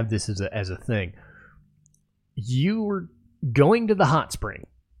this as a thing. You're going to the hot spring.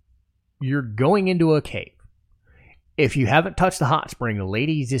 You're going into a cave. If you haven't touched the hot spring, the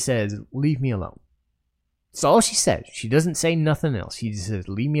lady just says, "Leave me alone." That's all she says. She doesn't say nothing else. She just says,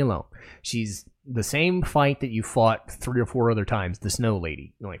 "Leave me alone." She's the same fight that you fought 3 or 4 other times, the snow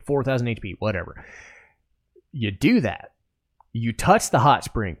lady, like 4,000 HP, whatever. You do that. You touch the hot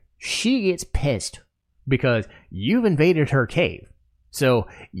spring. She gets pissed because you've invaded her cave. So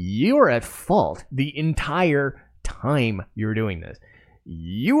you're at fault the entire time you're doing this.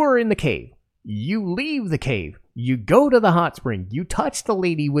 You are in the cave. You leave the cave. You go to the hot spring. You touch the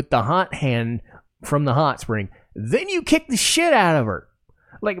lady with the hot hand from the hot spring. Then you kick the shit out of her.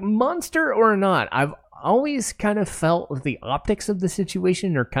 Like, monster or not, I've always kind of felt that the optics of the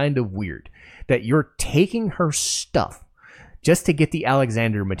situation are kind of weird. That you're taking her stuff just to get the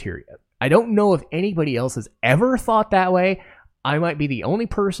Alexander materia. I don't know if anybody else has ever thought that way. I might be the only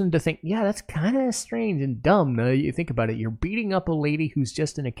person to think, yeah, that's kind of strange and dumb. Now you think about it, you're beating up a lady who's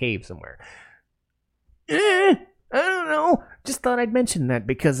just in a cave somewhere. I don't know. Just thought I'd mention that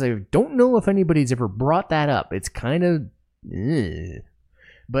because I don't know if anybody's ever brought that up. It's kind of...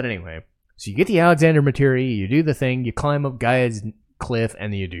 But anyway, so you get the Alexander materia, you do the thing, you climb up Gaia's cliff,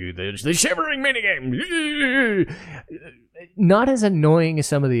 and you do the shivering minigame. Not as annoying as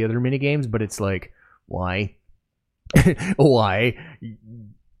some of the other minigames, but it's like, why? Why?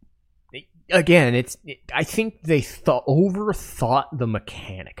 Again, I think they overthought the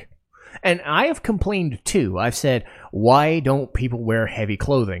mechanic. And I have complained too. I've said, why don't people wear heavy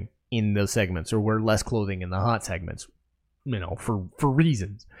clothing in those segments or wear less clothing in the hot segments? For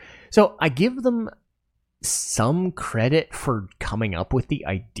reasons. So I give them some credit for coming up with the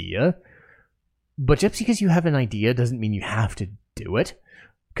idea, but just because you have an idea doesn't mean you have to do it.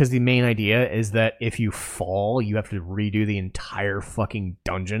 Because the main idea is that if you fall, you have to redo the entire fucking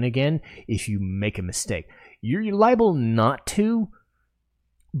dungeon again if you make a mistake. You're liable not to,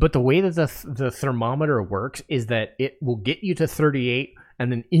 but the way that the thermometer works is that it will get you to 38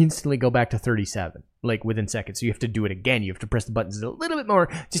 and then instantly go back to 37, like within seconds. So you have to do it again. You have to press the buttons a little bit more,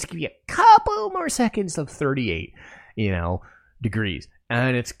 just to give you a couple more seconds of 38, degrees.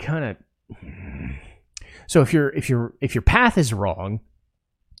 And it's kind of... So if your path is wrong,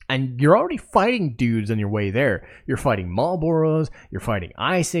 and you're already fighting dudes on your way there. You're fighting Marlboros, you're fighting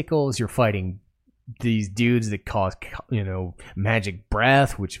icicles, you're fighting these dudes that cause, magic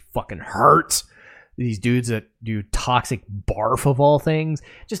breath, which fucking hurts. These dudes that do toxic barf of all things.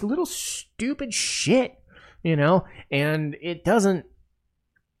 Just little stupid shit, And it doesn't...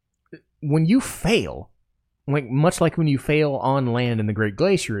 When you fail, much like when you fail on land in the Great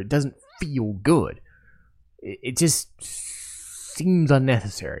Glacier, it doesn't feel good. It just... seems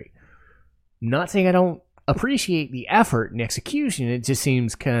unnecessary. Not saying I don't appreciate the effort and execution, it just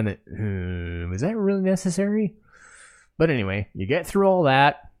seems kind of, is that really necessary? But anyway, you get through all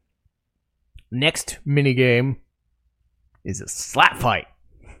that. Next minigame is a slap fight.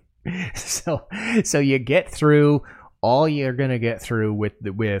 So you get through all you're gonna get through with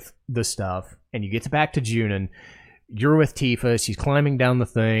the stuff, and you get back to Junon. You're with Tifa, she's climbing down the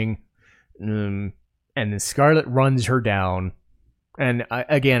thing, and then Scarlet runs her down. And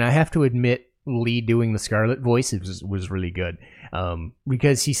I have to admit, Lee doing the Scarlet voice was really good,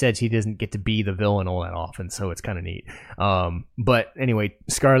 because he said she doesn't get to be the villain all that often, so it's kind of neat. But anyway,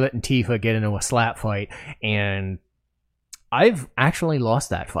 Scarlet and Tifa get into a slap fight, and I've actually lost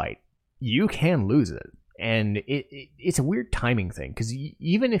that fight. You can lose it, and it's a weird timing thing, because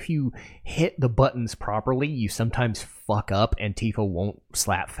even if you hit the buttons properly, you sometimes fuck up, and Tifa won't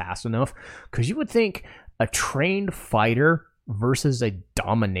slap fast enough, because you would think a trained fighter versus a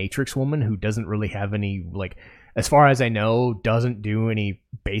dominatrix woman who doesn't really have any, as far as I know, doesn't do any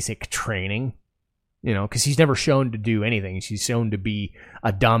basic training, because she's never shown to do anything. She's shown to be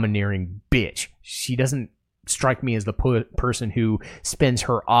a domineering bitch. She doesn't strike me as the person who spends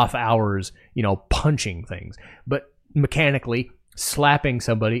her off hours, punching things. But mechanically, slapping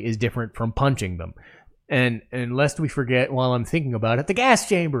somebody is different from punching them. And lest we forget, while I'm thinking about it, the gas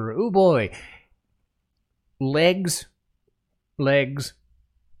chamber. Oh boy. Legs,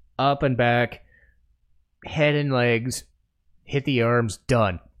 up and back, head and legs, hit the arms,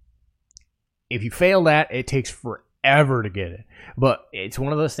 done. If you fail that, it takes forever to get it. But it's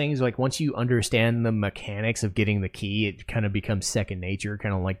one of those things, once you understand the mechanics of getting the key, it kind of becomes second nature,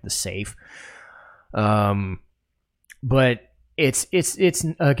 kind of like the safe. But it's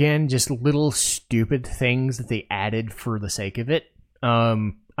again, just little stupid things that they added for the sake of it.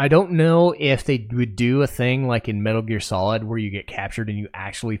 I don't know if they would do a thing like in Metal Gear Solid where you get captured and you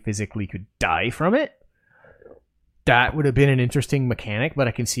actually physically could die from it. That would have been an interesting mechanic, but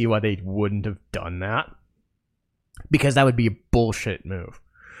I can see why they wouldn't have done that, because that would be a bullshit move.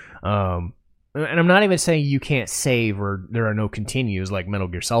 And I'm not even saying you can't save or there are no continues like Metal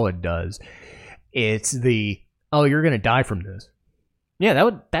Gear Solid does. It's you're gonna die from this.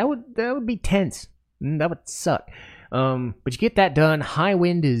 Yeah, that would be tense. That would suck. But you get that done. High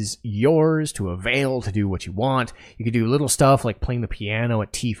Wind is yours to avail to do what you want. You can do little stuff like playing the piano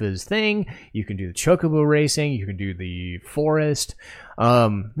at Tifa's thing. You can do the chocobo racing. You can do the forest.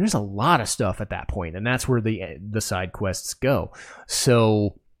 There's a lot of stuff at that point, and that's where the side quests go.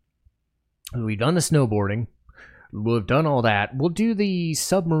 So we've done the snowboarding. We've done all that. We'll do the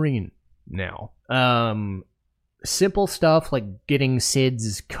submarine now. Simple stuff like getting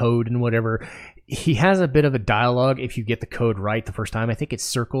Sid's code and whatever. He has a bit of a dialogue if you get the code right the first time. I think it's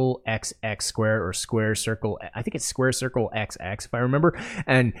circle XX square or square circle. I think it's square circle XX if I remember.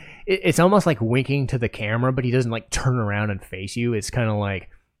 And it's almost like winking to the camera, but he doesn't turn around and face you. It's kind of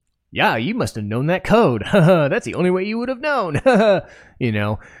like, yeah, you must have known that code. That's the only way you would have known. The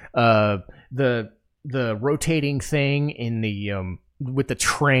rotating thing in the with the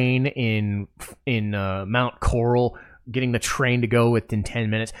train in Mount Coral, getting the train to go within 10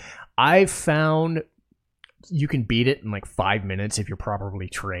 minutes. I've found you can beat it in 5 minutes if you're properly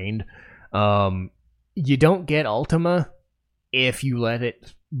trained. You don't get Ultima if you let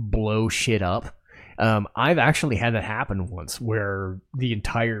it blow shit up. I've actually had that happen once where the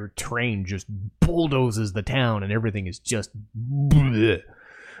entire train just bulldozes the town and everything is just bleh.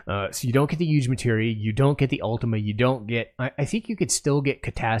 So you don't get the huge materia, you don't get the Ultima, you don't get... I think you could still get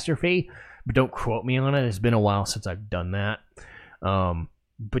Catastrophe, but don't quote me on it. It's been a while since I've done that.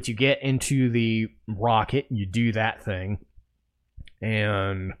 But you get into the rocket, you do that thing,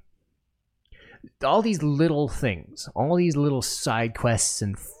 and all these little things, all these little side quests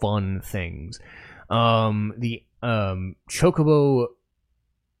and fun things. The chocobo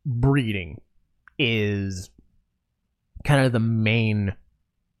breeding is kind of the main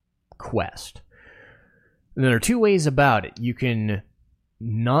quest. And there are two ways about it. You can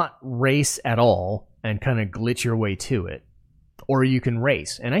not race at all and kind of glitch your way to it, or you can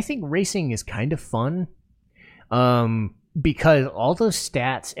race. And I think racing is kind of fun. Because all those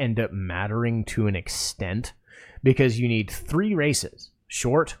stats end up mattering to an extent, because you need 3 races,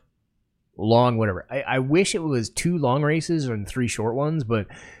 short, long, whatever. I wish it was 2 long races and 3 short ones, but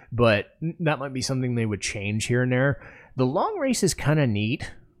that might be something they would change here and there. The long race is kind of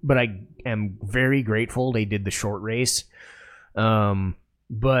neat, but I am very grateful they did the short race.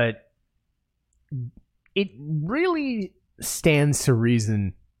 But it really stands to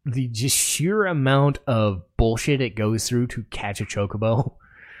reason the just sheer amount of bullshit it goes through to catch a chocobo.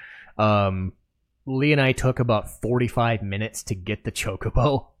 Lee and I took about 45 minutes to get the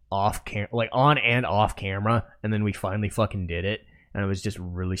chocobo off like on and off camera, and then we finally fucking did it, and it was just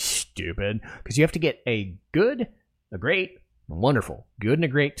really stupid because you have to get a good, a great, a wonderful, good and a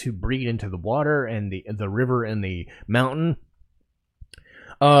great to breed into the water and the river and the mountain.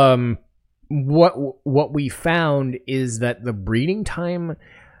 What we found is that the breeding time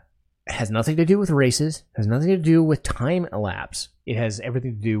has nothing to do with races, has nothing to do with time elapse. It has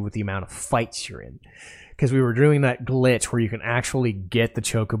everything to do with the amount of fights you're in. Because we were doing that glitch where you can actually get the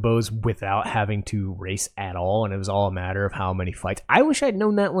chocobos without having to race at all, and it was all a matter of how many fights. I wish I'd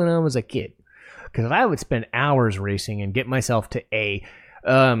known that when I was a kid, because I would spend hours racing and get myself to A.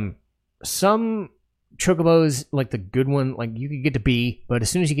 Some chocobos, like the good one, like you could get to B, but as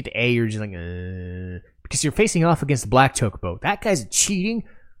soon as you get to A, you're just like, because you're facing off against the black chocobo. That guy's cheating,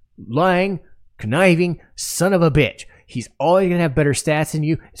 lying, conniving son of a bitch. He's always gonna have better stats than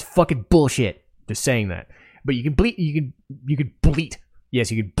you. It's fucking bullshit. Just saying that. But you can bleat. You could bleat. Yes,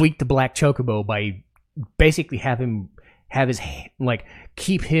 you could bleat the black chocobo by basically have his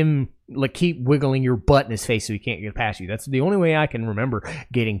keep wiggling your butt in his face so he can't get past you. That's the only way I can remember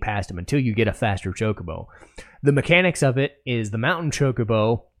getting past him until you get a faster chocobo. The mechanics of it is the mountain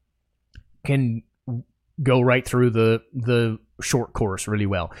chocobo can go right through the short course really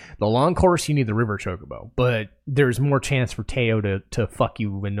well. The long course, you need the river chocobo, but there's more chance for Teo to fuck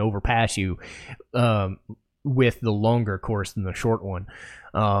you and overpass you with the longer course than the short one.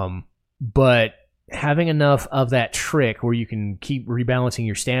 But having enough of that trick where you can keep rebalancing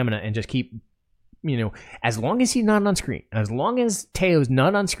your stamina and just keep, as long as he's not on screen, as long as Teo's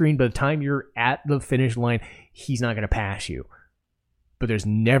not on screen by the time you're at the finish line, he's not going to pass you. But there's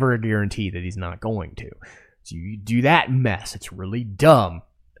never a guarantee that he's not going to. So you do that mess. It's really dumb.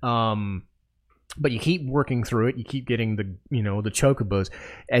 But you keep working through it. You keep getting the chocobos.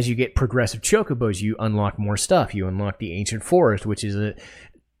 As you get progressive chocobos, you unlock more stuff. You unlock the ancient forest, which is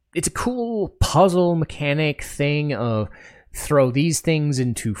it's a cool puzzle mechanic thing of throw these things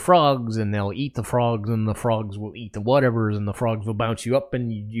into frogs and they'll eat the frogs and the frogs will eat the whatevers and the frogs will bounce you up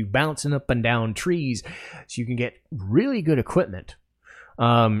and you bouncing up and down trees. So you can get really good equipment.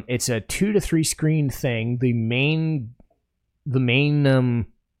 It's a 2 to 3 screen thing. The main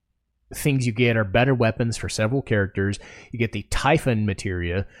things you get are better weapons for several characters. You get the Typhon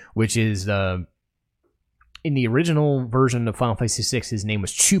materia, which is in the original version of Final Fantasy VI, his name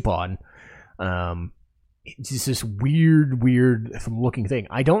was Chupon. It's just this weird looking thing.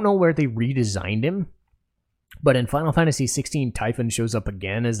 I don't know where they redesigned him, but in Final Fantasy 16, Typhon shows up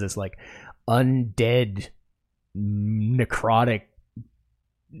again as this like undead, necrotic,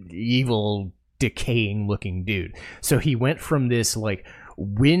 evil, decaying looking dude. So he went from this like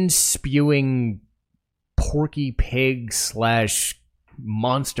wind spewing Porky Pig /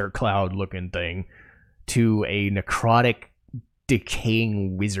 monster cloud looking thing to a necrotic,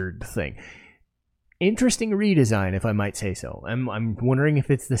 decaying wizard thing. Interesting redesign, if I might say so. I'm wondering if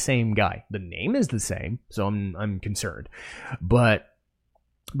it's the same guy. The name is the same, so I'm concerned. But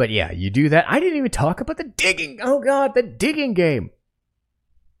yeah, you do that. I didn't even talk about the digging. Oh god, the digging game.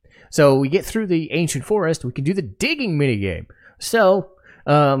 So we get through the ancient forest, we can do the digging minigame. So,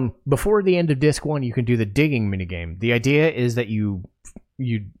 before the end of disc 1, you can do the digging minigame. The idea is that you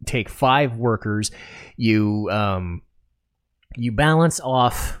take 5 workers, you balance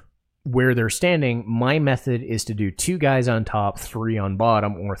off where they're standing. My method is to do 2 guys on top, 3 on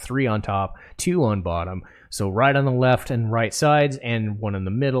bottom, or 3 on top, 2 on bottom. So right on the left and right sides, and 1 in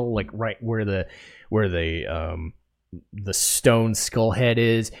the middle, like right where the the stone skull head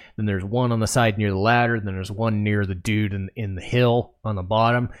is. Then there's one on the side near the ladder. Then there's one near the dude in the hill on the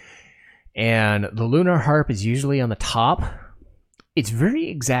bottom. And the lunar harp is usually on the top. It's very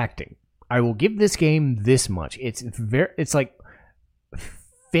exacting. I will give this game this much. It's like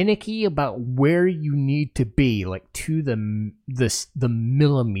finicky about where you need to be, like to the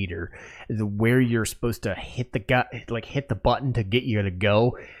millimeter, where you're supposed to hit the button to get you to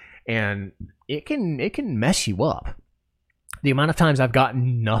go, and it can mess you up. The amount of times I've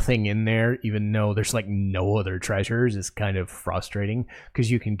gotten nothing in there, even though there's like no other treasures, is kind of frustrating, because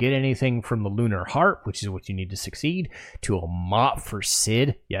you can get anything from the lunar harp, which is what you need to succeed, to a mop for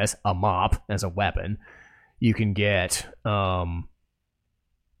Sid. Yes, a mop as a weapon. You can get, I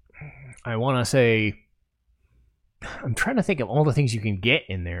want to say, I'm trying to think of all the things you can get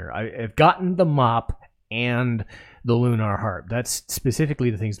in there. I've gotten the mop and the lunar harp. That's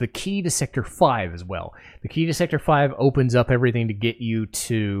specifically the things. The key to Sector 5 as well. The key to Sector 5 opens up everything to get you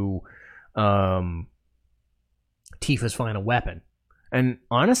to Tifa's final weapon. And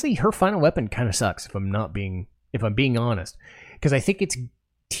honestly, her final weapon kind of sucks if I'm being honest. Because I think it's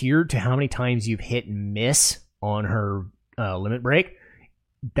tiered to how many times you've hit and miss on her limit break.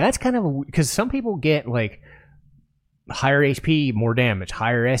 That's kind of because some people get like higher HP, more damage,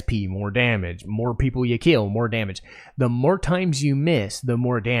 higher SP, more damage, more people you kill, more damage. The more times you miss, the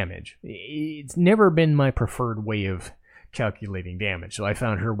more damage. It's never been my preferred way of calculating damage, so I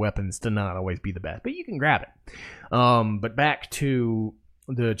found her weapons to not always be the best, but you can grab it. But back to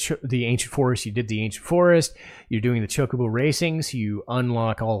the Ancient Forest. You did the Ancient Forest. You're doing the Chocobo Racing, so you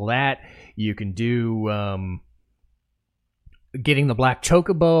unlock all that. You can do getting the Black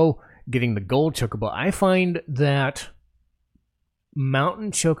Chocobo, getting the Gold Chocobo. I find that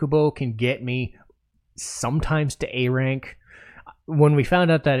Mountain Chocobo can get me sometimes to A rank. When we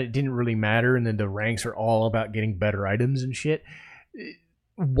found out that it didn't really matter, and then the ranks are all about getting better items and shit,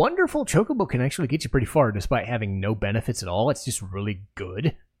 Wonderful Chocobo can actually get you pretty far despite having no benefits at all. It's just really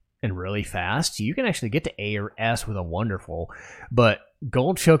good and really fast. So you can actually get to A or S with a Wonderful, but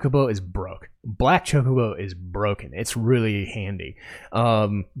Gold Chocobo is broke. Black Chocobo is broken. It's really handy.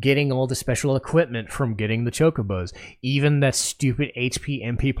 Getting all the special equipment from getting the Chocobos. Even that stupid HP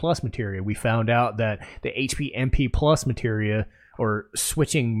MP Plus materia. We found out that the HP MP Plus materia, or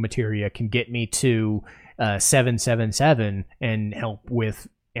switching materia, can get me to 777 and help with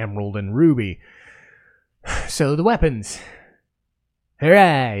Emerald and Ruby. So the weapons.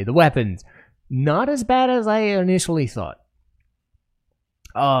 Hooray, the weapons. Not as bad as I initially thought.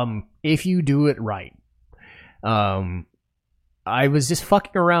 If you do it right. I was just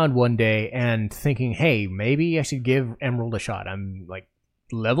fucking around one day and thinking, hey, maybe I should give Emerald a shot. I'm like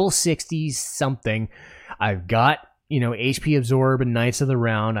level 60 something. I've got, HP Absorb and Knights of the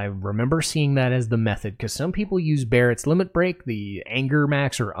Round. I remember seeing that as the method, because some people use Barrett's Limit Break, the Anger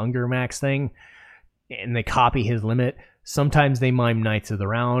Max or Unger Max thing, and they copy his limit. Sometimes they mime Knights of the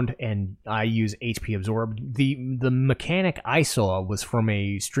Round, and I use HP Absorb. The mechanic I saw was from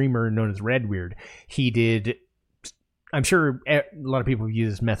a streamer known as Redweird. He did, I'm sure a lot of people have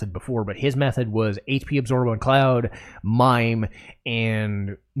used this method before, but his method was HP Absorb on Cloud, Mime,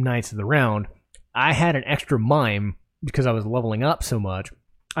 and Knights of the Round. I had an extra Mime because I was leveling up so much.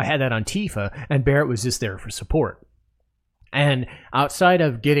 I had that on Tifa, and Barrett was just there for support. And outside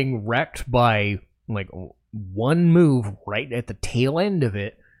of getting wrecked by like one move right at the tail end of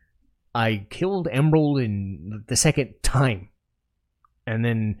it, I killed Emerald in the second time. And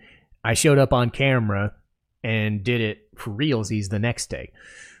then I showed up on camera and did it for realsies the next day.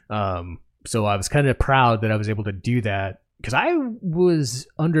 So I was kind of proud that I was able to do that, because I was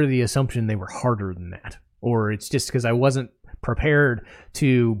under the assumption they were harder than that. Or it's just because I wasn't prepared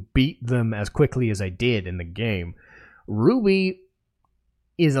to beat them as quickly as I did in the game. Ruby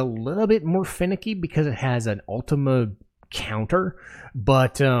is a little bit more finicky because it has an Ultima counter,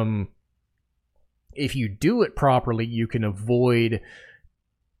 but if you do it properly, you can avoid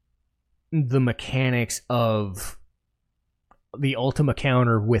the mechanics of the Ultima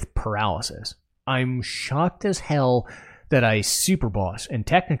counter with paralysis. I'm shocked as hell that I super boss, and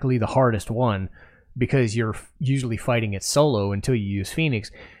technically the hardest one, because you're usually fighting it solo until you use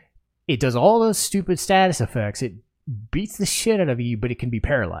Phoenix. It does all those stupid status effects. It beats the shit out of you, but it can be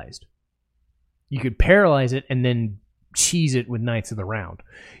paralyzed. You could paralyze it and then cheese it with Knights of the Round.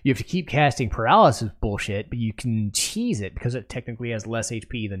 You have to keep casting paralysis bullshit, but you can cheese it because it technically has less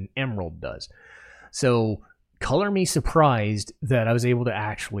HP than Emerald does. So color me surprised that I was able to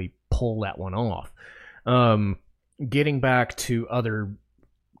actually pull that one off. Getting back to other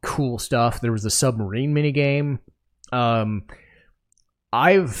cool stuff, there was the submarine minigame.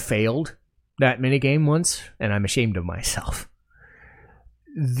 I've failed that minigame once, and I'm ashamed of myself.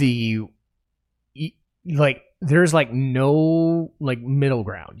 There's like no like middle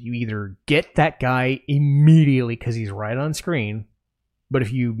ground. You either get that guy immediately because he's right on screen, but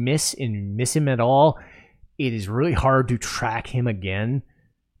if you miss him at all, it is really hard to track him again.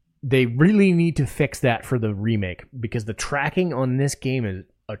 They really need to fix that for the remake, because the tracking on this game is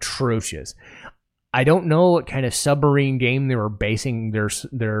atrocious. I don't know what kind of submarine game they were basing their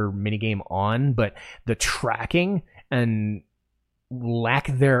minigame on, but the tracking and lack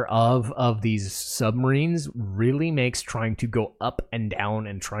thereof of these submarines really makes trying to go up and down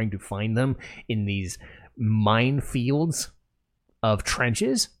and trying to find them in these minefields of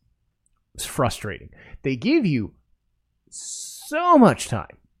trenches is frustrating. They give you so much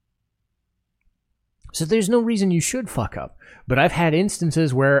time, so there's no reason you should fuck up. But I've had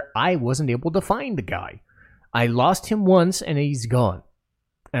instances where I wasn't able to find the guy. I lost him once and he's gone,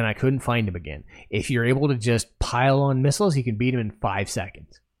 and I couldn't find him again. If you're able to just pile on missiles, you can beat him in 5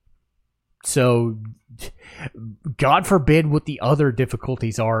 seconds. So, God forbid what the other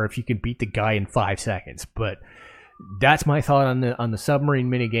difficulties are if you can beat the guy in 5 seconds. But that's my thought on the submarine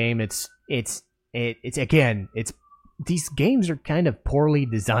minigame. It's these games are kind of poorly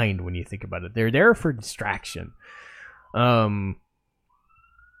designed when you think about it. They're there for distraction. Hooray!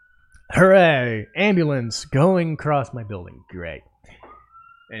 Ambulance going across my building. Great.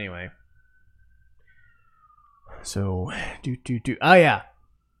 Anyway. So, oh yeah.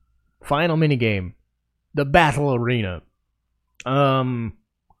 Final minigame. The battle arena. How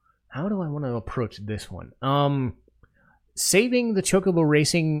do I want to approach this one? Saving the chocobo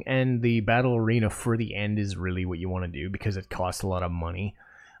racing and the battle arena for the end is really what you want to do, because it costs a lot of money.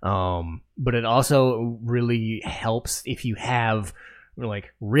 But it also really helps if you have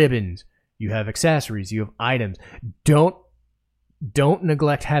like ribbons, you have accessories, you have items. Don't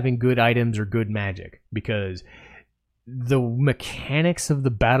neglect having good items or good magic, because the mechanics of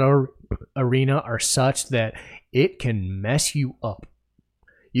the battle arena are such that it can mess you up.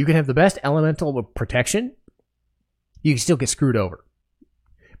 You can have the best elemental protection, you can still get screwed over,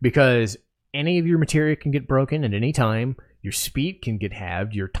 because any of your materia can get broken at any time. Your speed can get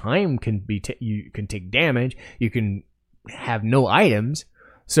halved. Your time can be you can take damage. You can have no items.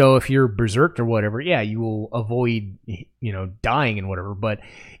 So if you're berserked or whatever, yeah, you will avoid dying and whatever. But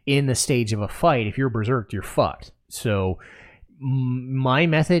in the stage of a fight, if you're berserked, you're fucked. So my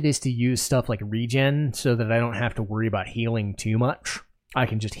method is to use stuff like regen, so that I don't have to worry about healing too much. I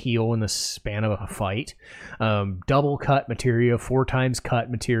can just heal in the span of a fight. Double cut materia, 4 times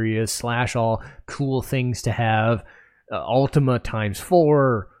cut materia, slash all, cool things to have. Ultima times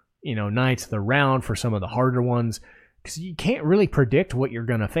 4, Knights of the Round for some of the harder ones, because you can't really predict what you're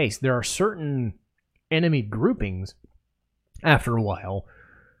going to face. There are certain enemy groupings after a while,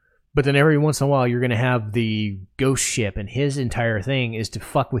 but then every once in a while you're going to have the ghost ship, and his entire thing is to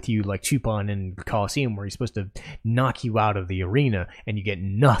fuck with you like Chupon in Colosseum, where he's supposed to knock you out of the arena and you get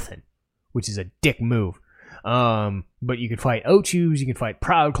nothing, which is a dick move. But you can fight Ochus, you can fight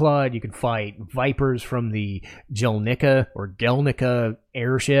Proudclad, you can fight Vipers from the Gelnica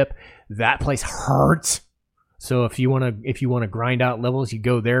airship. That place hurts. So if you wanna grind out levels, you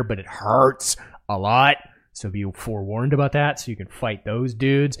go there, but it hurts a lot. So be forewarned about that. So you can fight those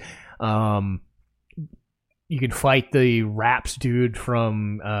dudes. You can fight the Raps dude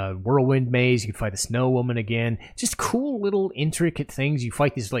from Whirlwind Maze. You can fight the Snow Woman again. Just cool little intricate things. You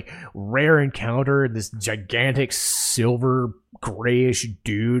fight this like rare encounter, this gigantic silver grayish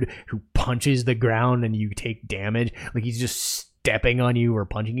dude who punches the ground and you take damage. Like he's just stepping on you or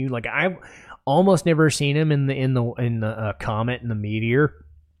punching you. Like I've almost never seen him in the comet and the meteor.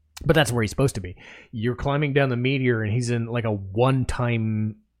 But that's where he's supposed to be. You're climbing down the meteor and he's in like a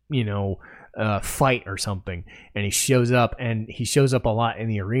one-time, fight or something, and he shows up a lot in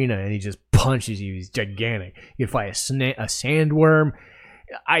the arena, and he just punches you. He's gigantic. You can fight a sandworm.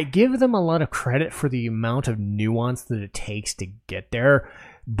 I give them a lot of credit for the amount of nuance that it takes to get there,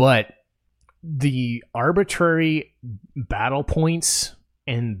 but the arbitrary battle points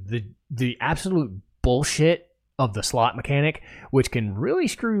and the absolute bullshit of the slot mechanic, which can really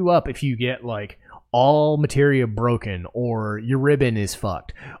screw you up if you get like all materia broken, or your ribbon is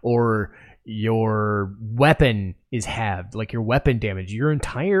fucked, or your weapon is halved, like your weapon damage. Your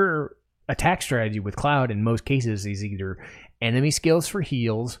entire attack strategy with Cloud in most cases is either enemy skills for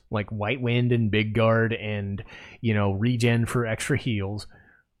heals, like White Wind and Big Guard, and regen for extra heals,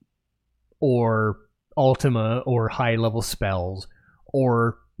 or Ultima or high level spells,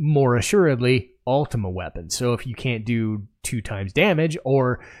 or more assuredly, Ultima weapons. So if you can't do 2 times damage,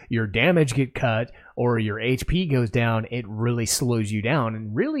 or your damage get cut, or your HP goes down, it really slows you down.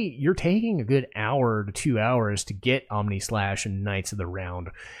 And really, you're taking a good hour to 2 hours to get Omni Slash and Knights of the Round.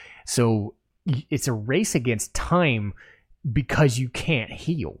 So it's a race against time because you can't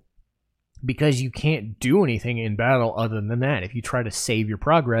heal. Because you can't do anything in battle other than that. If you try to save your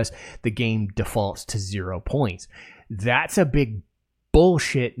progress, the game defaults to 0 points. That's a big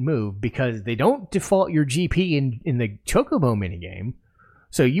bullshit move because they don't default your GP in the Chocobo minigame.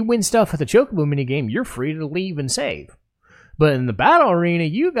 So you win stuff with the Chocobo minigame, you're free to leave and save. But in the battle arena,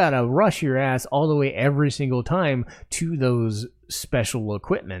 you gotta rush your ass all the way every single time to those special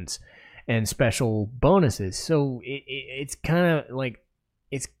equipments and special bonuses. So it's kind of like,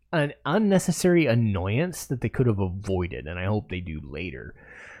 it's an unnecessary annoyance that they could have avoided, and I hope they do later.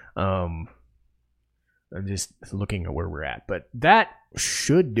 I'm just looking at where we're at, but that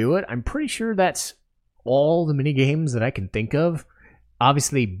should do it. I'm pretty sure that's all the mini games that I can think of.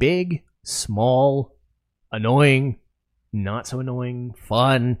 Obviously, big, small, annoying, not so annoying,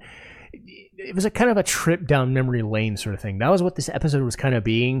 fun. It was a kind of a trip down memory lane sort of thing. That was what this episode was kind of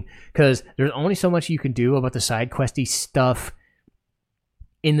being, because there's only so much you can do about the side questy stuff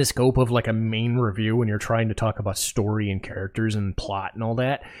in the scope of like a main review when you're trying to talk about story and characters and plot and all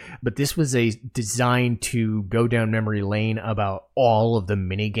that. But this was designed to go down memory lane about all of the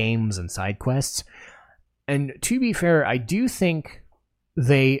mini games and side quests. And to be fair, I do think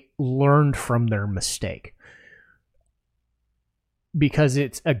they learned from their mistake, because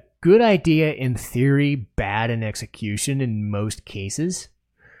it's a good idea in theory, bad in execution in most cases.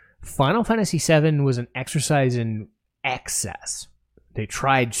 Final Fantasy VII was an exercise in excess. They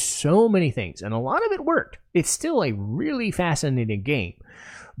tried so many things, and a lot of it worked. It's still a really fascinating game,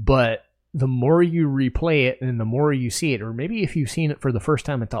 but the more you replay it and the more you see it, or maybe if you've seen it for the first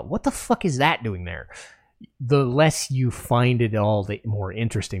time and thought, what the fuck is that doing there? The less you find it all the more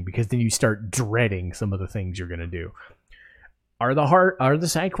interesting, because then you start dreading some of the things you're going to do. Are the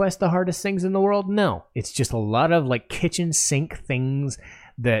side quests the hardest things in the world? No. It's just a lot of like kitchen sink things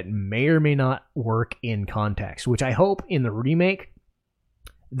that may or may not work in context, which I hope in the remake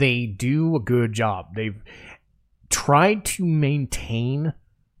they do a good job. They've tried to maintain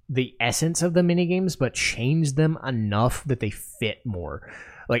the essence of the minigames, but change them enough that they fit more.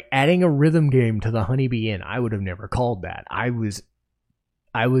 Like adding a rhythm game to the Honeybee Inn, I would have never called that. I was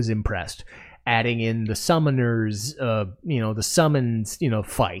impressed. Adding in the summoners, the summons,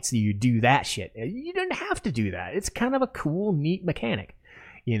 fights. You do that shit. You didn't have to do that. It's kind of a cool, neat mechanic,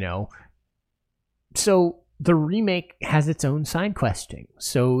 So the remake has its own side questing,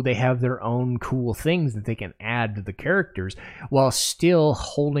 so they have their own cool things that they can add to the characters while still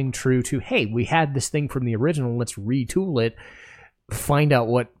holding true to, hey, we had this thing from the original, let's retool it, find out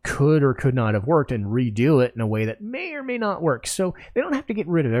what could or could not have worked, and redo it in a way that may or may not work. So they don't have to get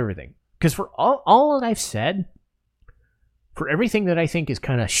rid of everything. Because for all that I've said, for everything that I think is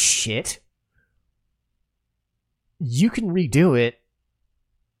kind of shit, you can redo it.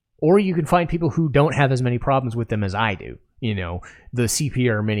 Or you can find people who don't have as many problems with them as I do. The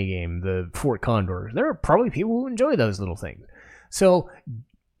CPR minigame, the Fort Condor. There are probably people who enjoy those little things. So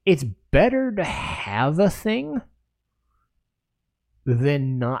it's better to have a thing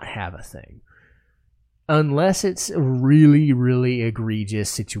than not have a thing. Unless it's a really, really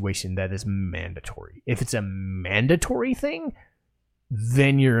egregious situation that is mandatory. If it's a mandatory thing,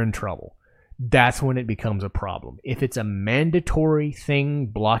 then you're in trouble. That's when it becomes a problem. If it's a mandatory thing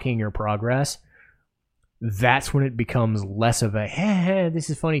blocking your progress, that's when it becomes less of a, hey,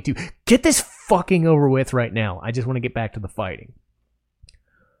 this is funny too. Get this fucking over with right now. I just want to get back to the fighting.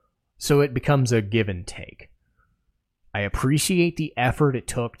 So it becomes a give and take. I appreciate the effort it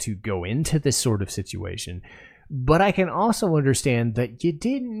took to go into this sort of situation, but I can also understand that you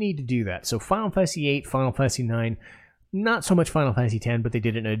didn't need to do that. So Final Fantasy VIII, Final Fantasy IX, not so much Final Fantasy X, but they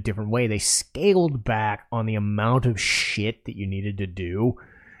did it in a different way. They scaled back on the amount of shit that you needed to do,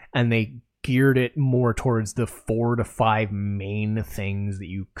 and they geared it more towards the 4 to 5 main things that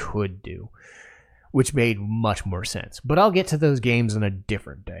you could do, which made much more sense. But I'll get to those games on a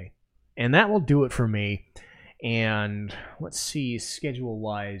different day. And that will do it for me. And let's see,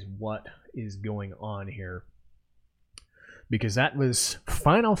 schedule-wise, what is going on here. Because that was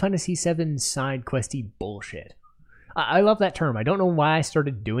Final Fantasy VII side questy bullshit. I love that term. I don't know why I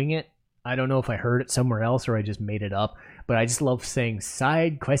started doing it. I don't know if I heard it somewhere else or I just made it up. But I just love saying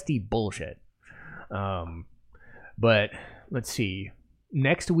side questy bullshit. But let's see.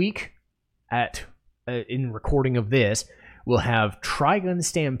 Next week, in recording of this, we'll have Trigun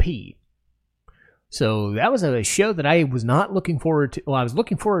Stampede. So that was a show that I was not looking forward to. Well, I was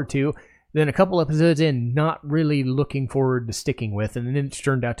looking forward to, then a couple episodes in, not really looking forward to sticking with, and then it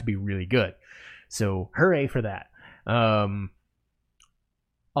turned out to be really good. So hooray for that.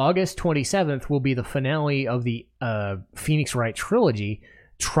 August 27th will be the finale of the Phoenix Wright trilogy,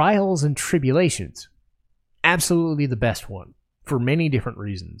 Trials and Tribulations. Absolutely the best one, for many different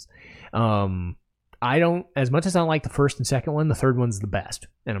reasons. I don't, as much as I like the first and second one, the third one's the best,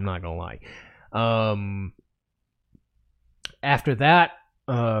 and I'm not going to lie. After that,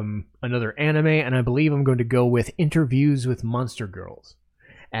 another anime, and I believe I'm going to go with Interviews with Monster Girls.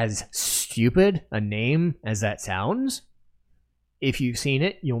 As stupid a name as that sounds, if you've seen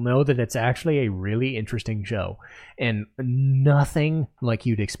it, you'll know that it's actually a really interesting show. And nothing like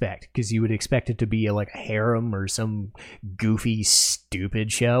you'd expect, because you would expect it to be like a harem or some goofy,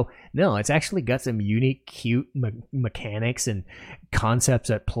 stupid show. No, it's actually got some unique, cute mechanics and concepts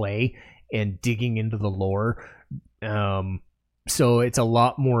at play and digging into the lore. So it's a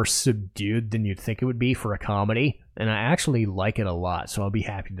lot more subdued than you'd think it would be for a comedy, and I actually like it a lot, so I'll be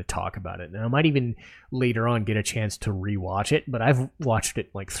happy to talk about it. And I might even later on get a chance to rewatch it, but I've watched it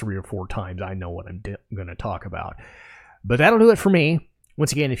like 3 or 4 times. I know what I'm going to talk about. But that'll do it for me.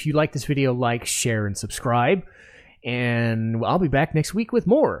 Once again, if you like this video, like, share, and subscribe, and I'll be back next week with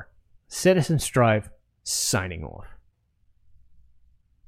more. Citizen Strife, signing off.